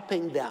God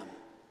helping them.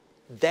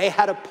 They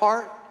had a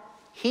part,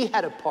 he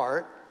had a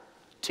part.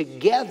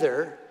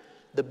 Together,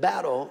 the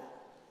battle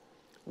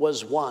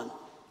was won.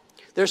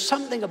 There's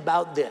something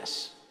about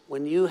this.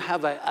 When you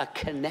have a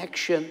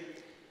connection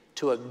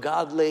to a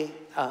godly,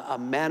 a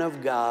man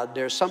of God,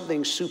 there's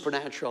something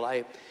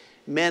supernatural.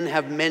 Men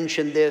have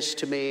mentioned this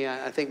to me.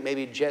 I think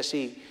maybe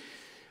Jesse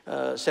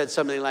said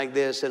something like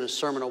this in a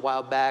sermon a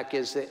while back,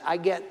 is that I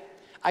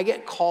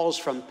get calls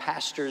from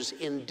pastors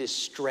in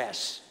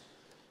distress.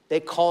 They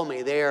call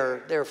me.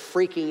 They're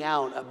freaking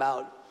out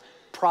about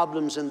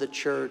problems in the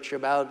church,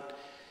 about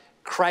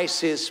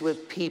crisis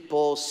with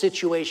people,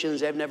 situations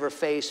they've never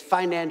faced,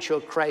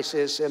 financial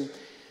crisis. And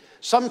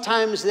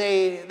sometimes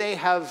they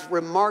have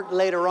remarked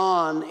later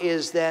on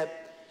is that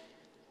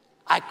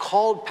I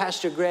called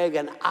Pastor Greg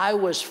and I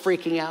was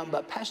freaking out,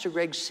 but Pastor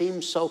Greg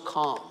seemed so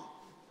calm.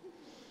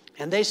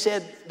 And they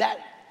said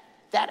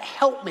that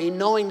helped me,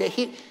 knowing that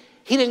he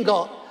didn't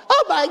go,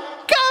 oh my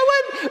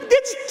God,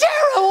 it's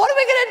terrible, what are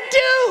we gonna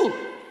do?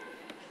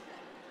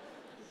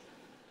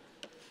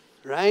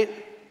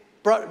 Right?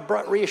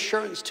 Brought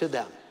reassurance to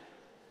them.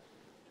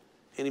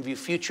 Any of you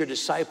future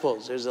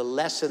disciples, there's a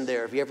lesson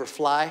there. If you ever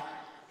fly,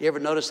 you ever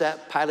notice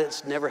that?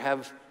 Pilots never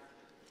have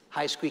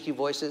high squeaky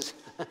voices.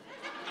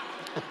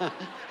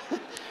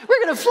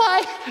 We're gonna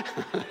fly.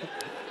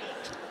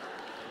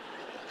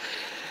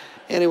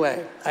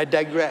 Anyway, I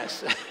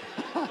digress.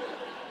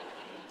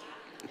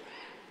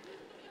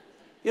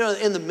 You know,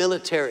 in the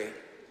military,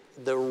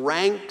 the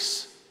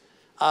ranks,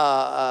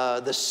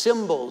 the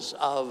symbols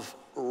of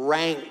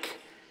rank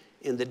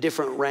in the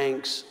different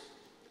ranks,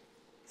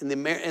 in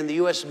the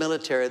U.S.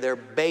 military, they're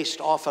based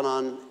often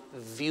on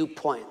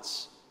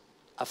viewpoints,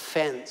 a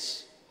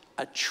fence,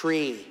 a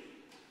tree,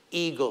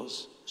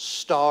 eagles,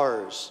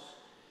 stars,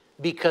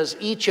 because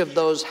each of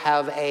those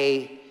have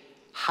a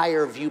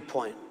higher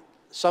viewpoint,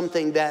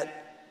 something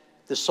that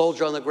the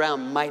soldier on the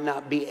ground might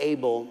not be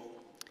able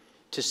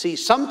to see.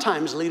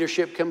 Sometimes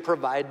leadership can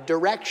provide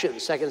direction.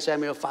 2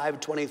 Samuel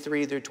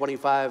 5:23 through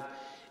 25.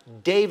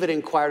 David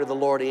inquired of the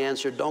Lord. He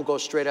answered, don't go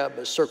straight up,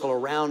 but circle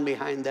around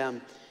behind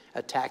them,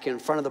 attack in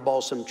front of the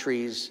balsam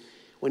trees.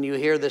 When you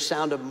hear the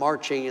sound of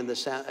marching and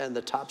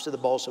the tops of the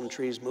balsam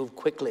trees, move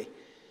quickly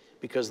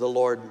because the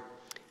Lord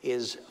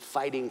is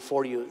fighting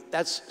for you.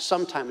 That's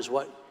sometimes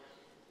what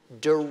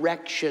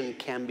direction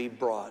can be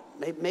brought.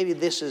 Maybe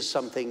this is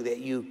something that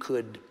you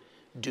could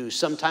do.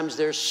 Sometimes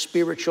there's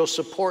spiritual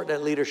support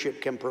that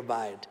leadership can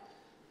provide.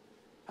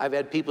 I've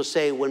had people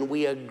say, when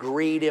we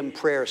agreed in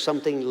prayer,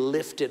 something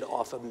lifted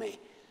off of me.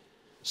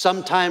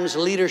 Sometimes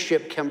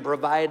leadership can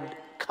provide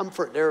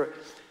comfort.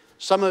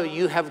 Some of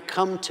you have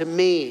come to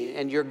me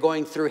and you're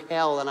going through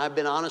hell, and I've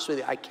been honest with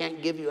you. I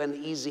can't give you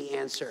an easy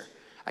answer.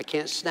 I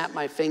can't snap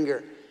my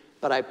finger,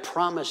 but I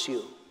promise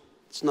you,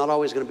 it's not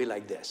always going to be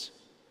like this.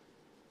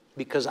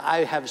 Because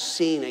I have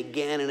seen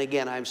again and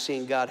again, I've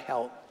seen God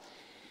help.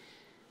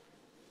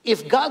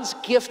 If God's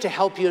gift to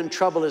help you in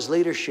trouble is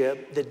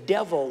leadership, the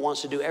devil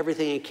wants to do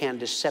everything he can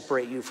to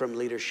separate you from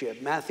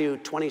leadership. Matthew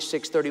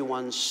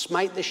 26:31,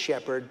 smite the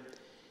shepherd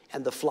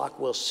and the flock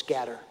will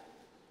scatter.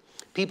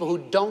 People who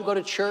don't go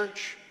to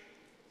church,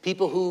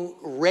 people who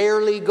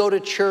rarely go to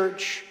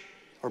church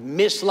or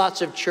miss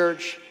lots of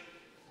church,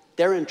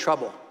 they're in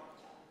trouble.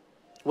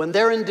 When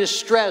they're in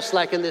distress,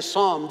 like in this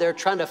psalm, they're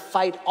trying to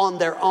fight on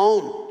their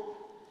own.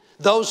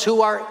 Those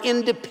who are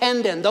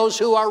independent, those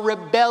who are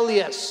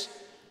rebellious,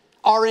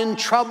 are in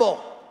trouble.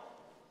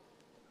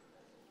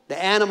 The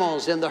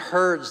animals in the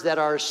herds that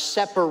are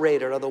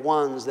separated are the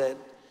ones that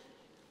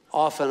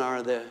often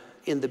are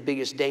in the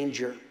biggest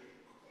danger.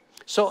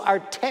 So our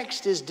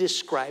text is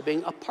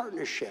describing a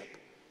partnership.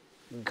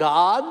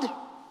 God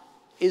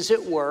is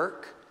at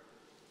work.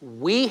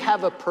 We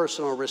have a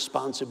personal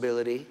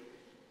responsibility.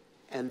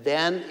 And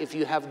then if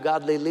you have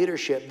godly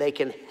leadership, they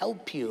can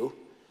help you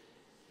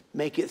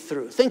make it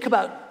through. Think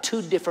about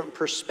two different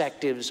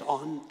perspectives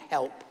on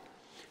help.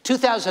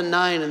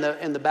 2009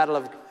 in the Battle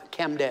of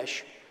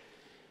Kamdesh.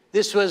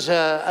 This was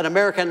an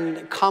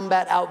American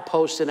combat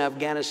outpost in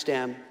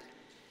Afghanistan.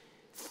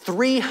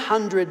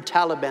 300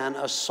 Taliban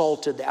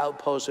assaulted the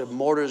outpost with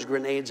mortars,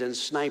 grenades, and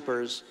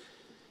snipers.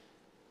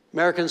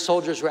 American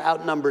soldiers were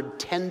outnumbered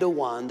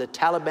 10-1. The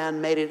Taliban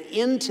made it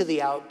into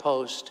the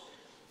outpost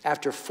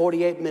after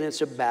 48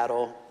 minutes of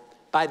battle.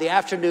 By the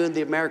afternoon,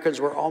 the Americans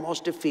were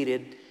almost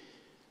defeated,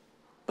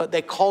 but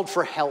they called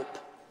for help.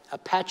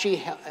 Apache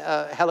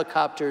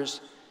helicopters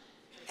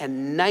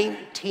and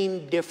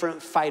 19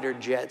 different fighter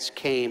jets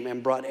came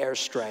and brought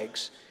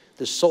airstrikes.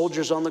 The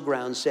soldiers on the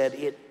ground said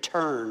it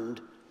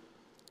turned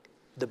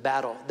the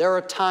battle. There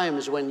are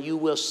times when you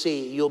will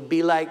see, you'll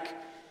be like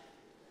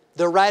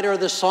the writer of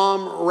the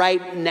psalm,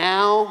 right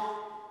now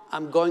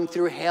I'm going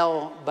through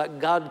hell, but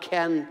God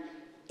can,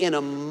 in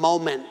a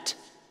moment,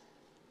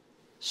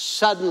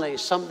 suddenly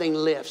something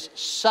lifts.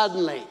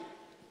 Suddenly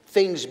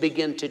things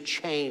begin to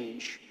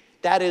change.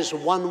 That is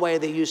one way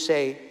that you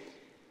say,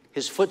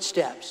 his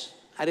footsteps.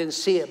 I didn't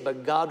see it,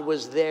 but God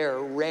was there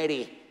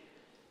ready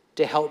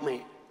to help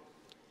me.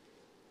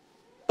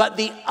 But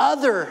the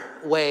other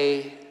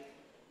way,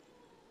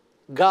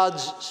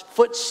 God's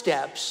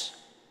footsteps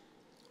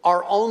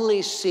are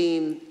only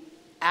seen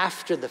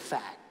after the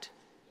fact.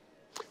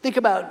 Think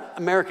about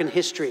American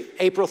history.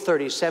 April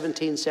 30,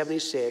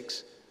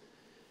 1776.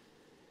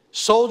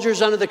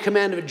 Soldiers under the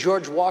command of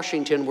George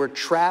Washington were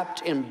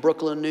trapped in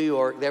Brooklyn, New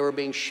York. They were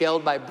being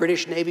shelled by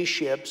British Navy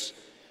ships,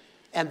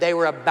 and they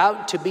were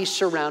about to be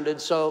surrounded.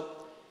 So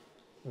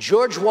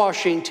George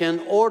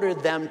Washington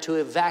ordered them to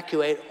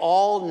evacuate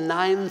all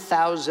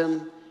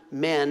 9,000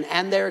 men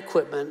and their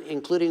equipment,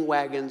 including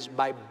wagons,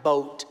 by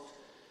boat.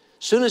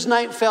 Soon as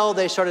night fell,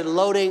 they started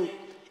loading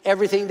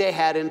everything they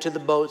had into the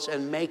boats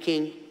and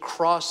making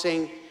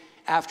crossing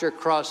after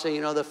crossing.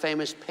 You know, the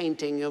famous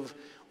painting of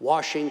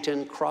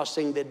Washington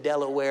crossing the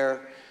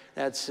Delaware.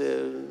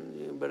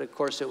 But of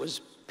course it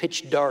was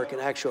pitch dark in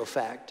actual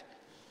fact.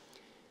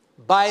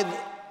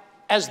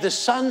 As the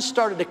sun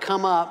started to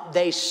come up,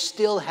 they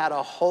still had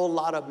a whole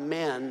lot of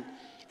men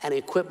and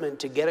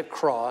equipment to get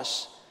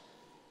across.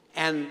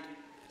 And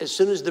as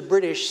soon as the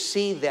British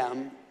see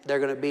them, they're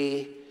going to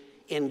be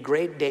in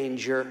great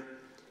danger.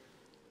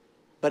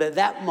 But at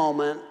that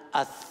moment,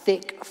 a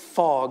thick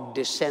fog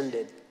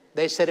descended.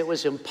 They said it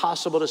was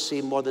impossible to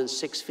see more than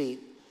 6 feet.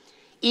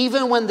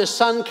 Even when the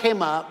sun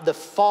came up, the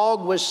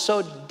fog was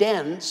so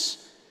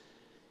dense,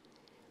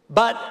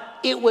 but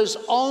it was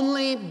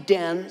only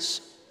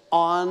dense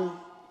on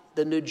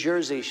the New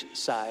Jersey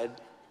side.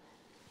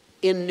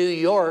 In New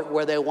York,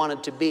 where they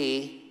wanted to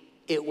be,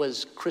 it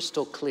was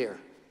crystal clear.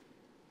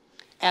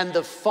 And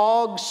the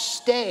fog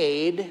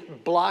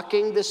stayed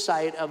blocking the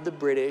sight of the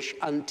British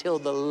until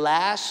the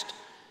last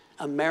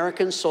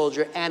American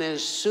soldier, and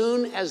as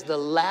soon as the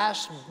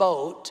last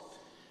boat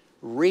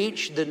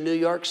reached the New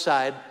York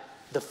side,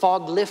 the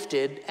fog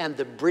lifted, and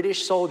the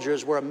British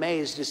soldiers were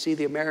amazed to see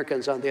the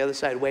Americans on the other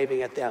side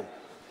waving at them.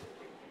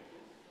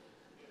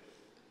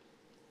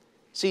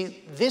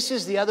 See, this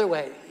is the other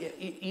way.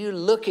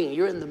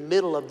 You're in the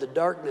middle of the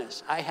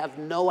darkness. I have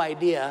no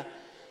idea.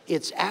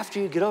 It's after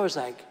you get over, it's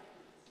like,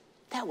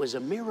 that was a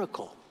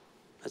miracle.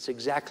 That's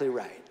exactly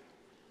right.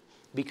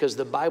 Because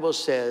the Bible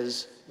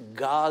says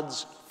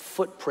God's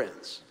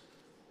footprints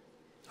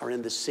are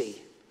in the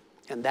sea.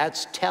 And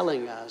that's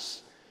telling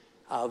us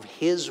of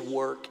his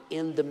work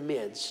in the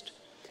midst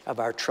of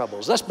our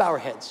troubles. Let's bow our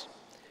heads.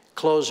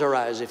 Close our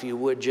eyes, if you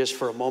would, just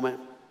for a moment.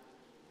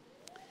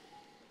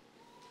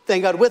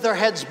 Thank God. With our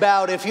heads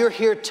bowed, if you're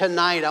here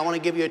tonight, I want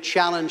to give you a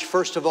challenge.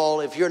 First of all,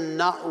 if you're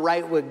not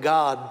right with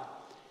God,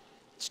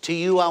 it's to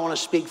you I want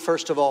to speak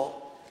first of all.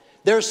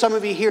 There are some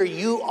of you here,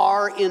 you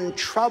are in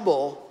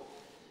trouble,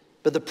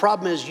 but the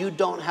problem is you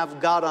don't have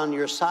God on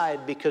your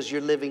side because you're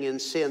living in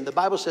sin. The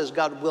Bible says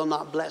God will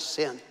not bless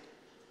sin.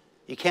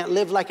 You can't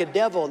live like a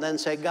devil and then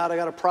say, God, I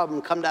got a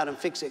problem, come down and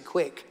fix it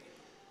quick.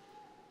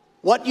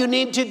 What you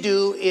need to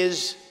do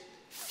is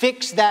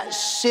fix that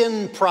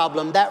sin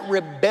problem, that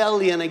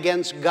rebellion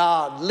against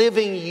God,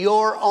 living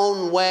your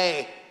own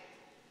way.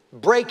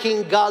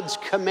 breaking God's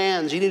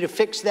commands. You need to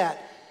fix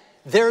that.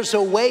 There's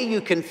a way you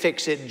can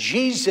fix it.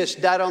 Jesus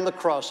died on the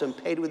cross and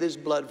paid with his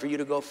blood for you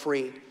to go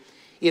free.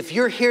 If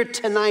you're here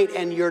tonight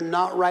and you're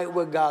not right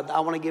with God, I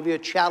want to give you a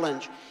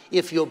challenge.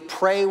 If you'll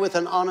pray with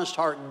an honest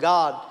heart,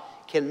 God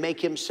can make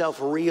himself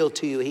real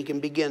to you. He can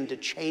begin to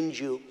change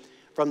you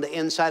from the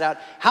inside out.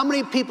 How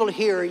many people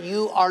here,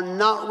 you are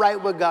not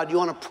right with God? You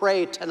want to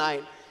pray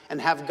tonight and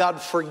have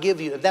God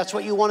forgive you. If that's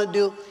what you want to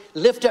do,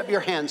 lift up your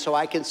hand so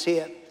I can see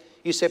it.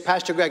 You say,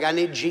 Pastor Greg, I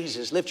need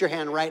Jesus. Lift your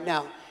hand right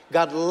now.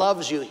 God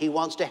loves you. He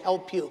wants to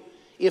help you.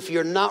 If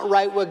you're not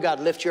right with God,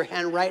 lift your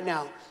hand right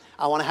now.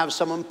 I want to have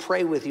someone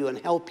pray with you and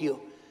help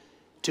you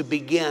to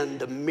begin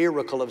the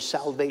miracle of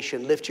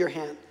salvation. Lift your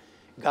hand.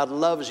 God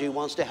loves you. He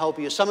wants to help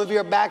you. Some of you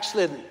are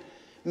backslidden.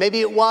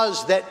 Maybe it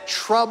was that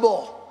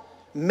trouble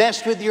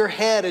messed with your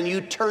head and you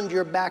turned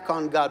your back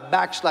on God.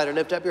 Backslider,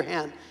 lift up your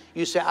hand.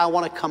 You say, I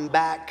want to come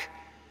back.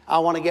 I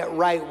want to get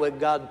right with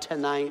God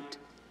tonight.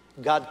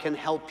 God can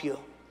help you.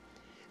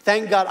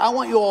 Thank God. I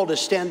want you all to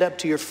stand up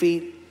to your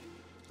feet.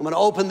 I'm going to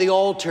open the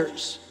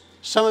altars.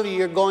 Some of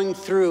you are going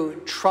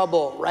through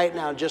trouble right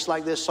now, just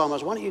like this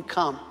psalmist. Why don't you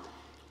come?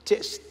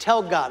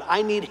 Tell God,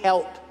 I need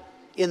help.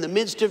 In the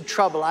midst of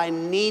trouble, I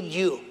need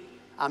you.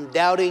 I'm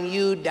doubting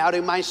you,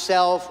 doubting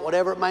myself,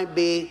 whatever it might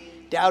be,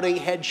 doubting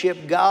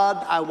headship.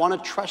 God, I want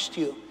to trust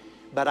you,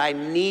 but I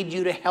need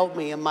you to help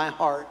me in my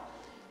heart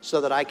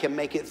so that I can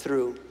make it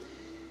through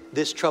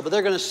this trouble.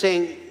 They're going to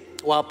sing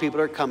while people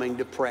are coming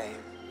to pray.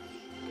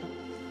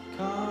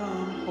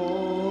 Come,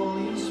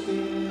 Holy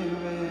Spirit,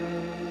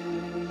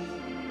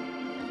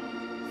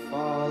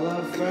 fall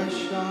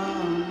afresh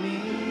on me.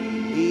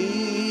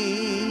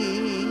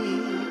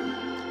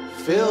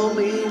 Fill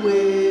me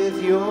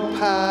with your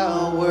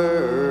power.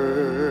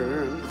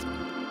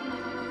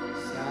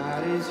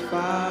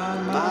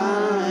 Satisfy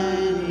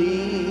My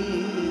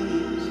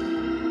needs.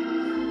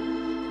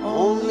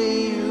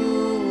 Only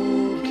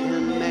you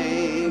can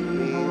make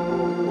me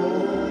whole.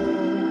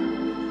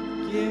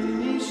 Give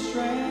me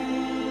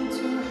strength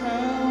to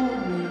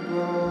help me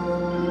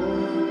grow.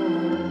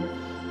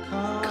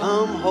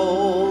 Come,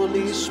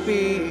 Holy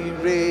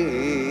Spirit,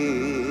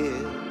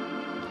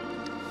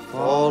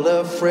 fall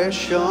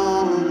afresh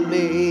on me.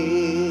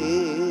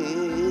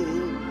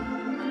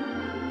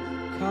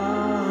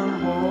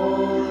 Come,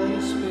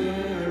 Holy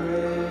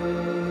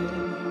Spirit,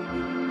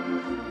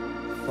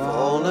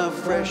 Fall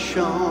afresh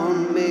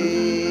on me.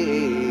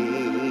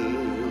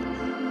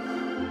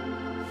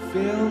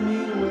 fill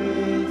me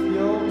with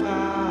your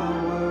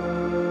power.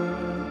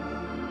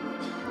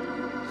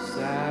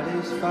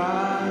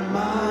 Satisfy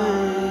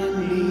my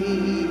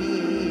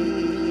need.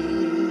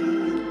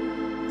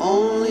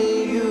 Only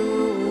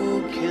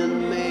you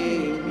can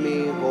make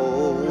me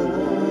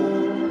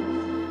whole.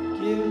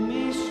 Give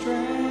me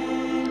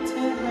strength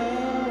to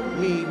help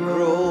Me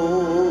grow.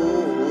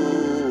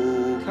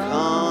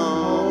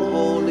 Come,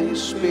 Holy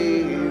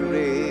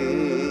Spirit,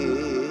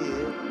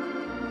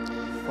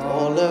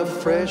 fall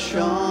afresh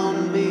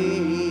on me.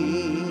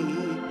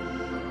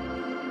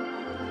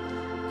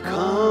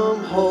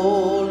 Come,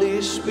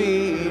 Holy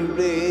Spirit,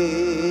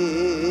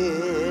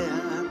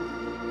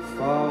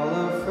 fall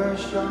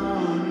afresh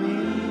on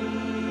me.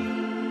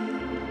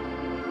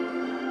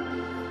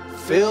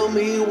 fill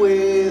me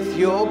with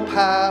your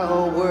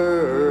power.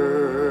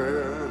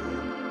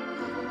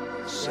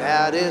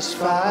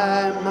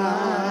 Satisfy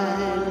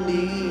my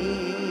need.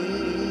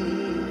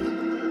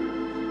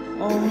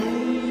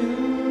 Only you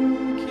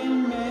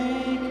can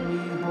make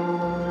me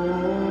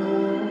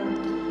whole.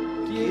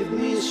 Give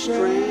me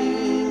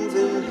strength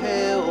and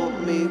help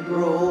me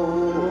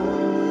grow.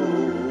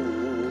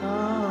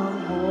 Come,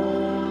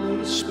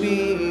 Holy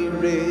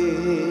Spirit,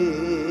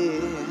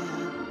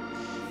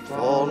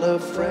 fall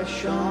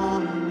afresh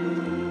on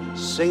me.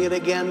 Sing it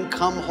again.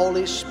 Come,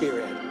 Holy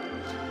Spirit.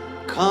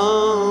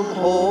 Come,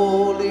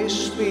 Holy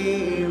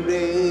Spirit,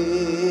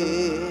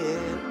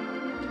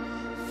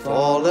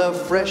 fall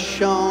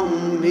afresh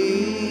on me.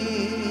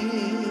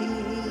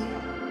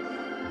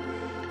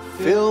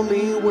 Fill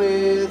me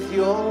with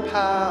your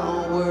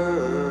power.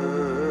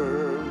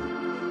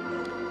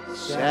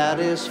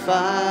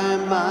 Satisfy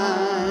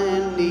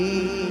my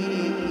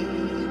need.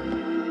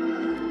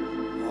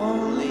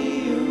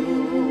 Only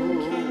you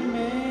can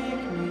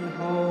make me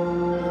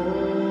whole.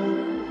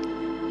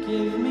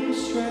 Give me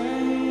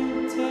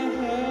strength to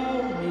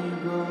help me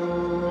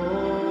grow.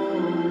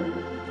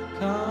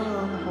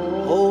 Come,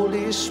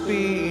 Holy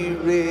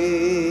Spirit,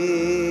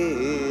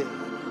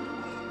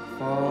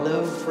 fall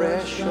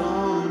afresh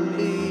on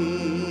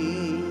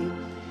me.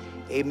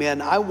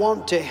 Amen. I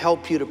want to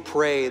help you to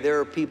pray. There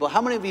are people,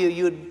 how many of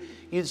you,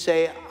 you'd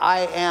say,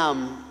 I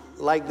am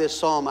like this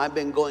psalm, I've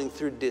been going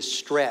through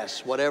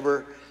distress,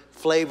 whatever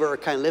flavor or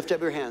kind. Lift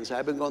up your hands.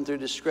 I've been going through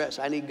distress.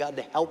 I need God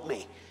to help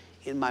me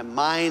in my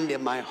mind,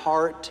 in my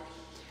heart.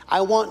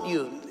 I want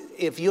you,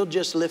 if you'll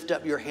just lift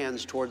up your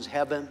hands towards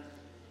heaven,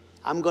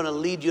 I'm going to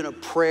lead you in a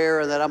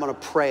prayer, and then I'm going to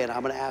pray, and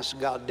I'm going to ask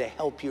God to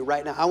help you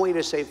right now. I want you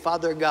to say,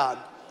 Father God,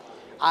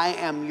 I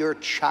am your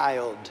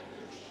child,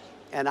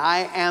 and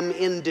I am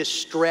in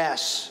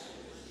distress.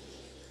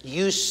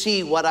 You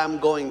see what I'm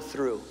going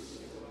through.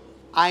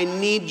 I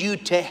need you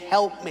to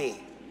help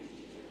me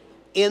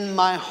in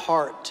my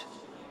heart,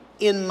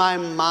 in my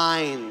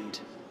mind.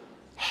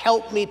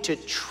 Help me to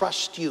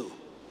trust you.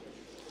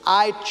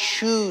 I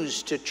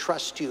choose to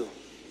trust you.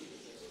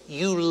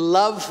 You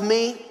love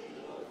me.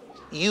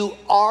 You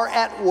are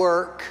at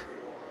work.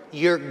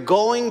 You're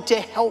going to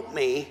help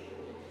me.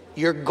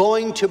 You're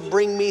going to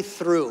bring me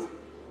through.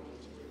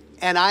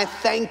 And I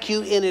thank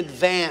you in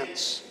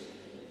advance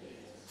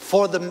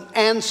for the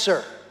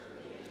answer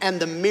and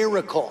the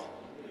miracle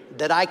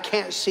that I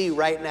can't see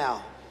right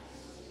now.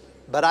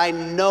 But I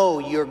know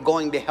you're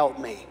going to help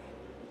me.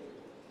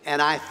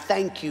 And I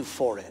thank you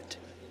for it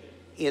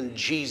in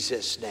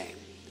Jesus' name.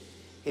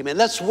 Amen.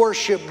 Let's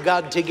worship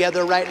God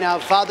together right now.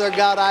 Father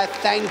God, I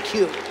thank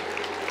you.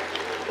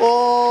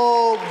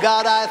 Oh,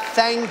 God, I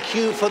thank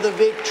you for the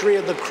victory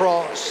of the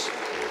cross.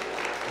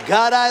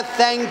 God, I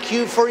thank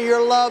you for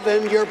your love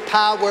and your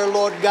power,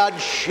 Lord God.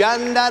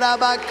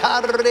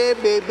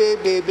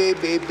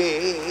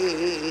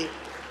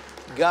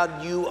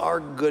 God, you are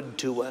good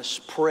to us.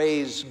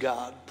 Praise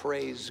God.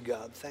 Praise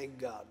God. Thank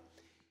God.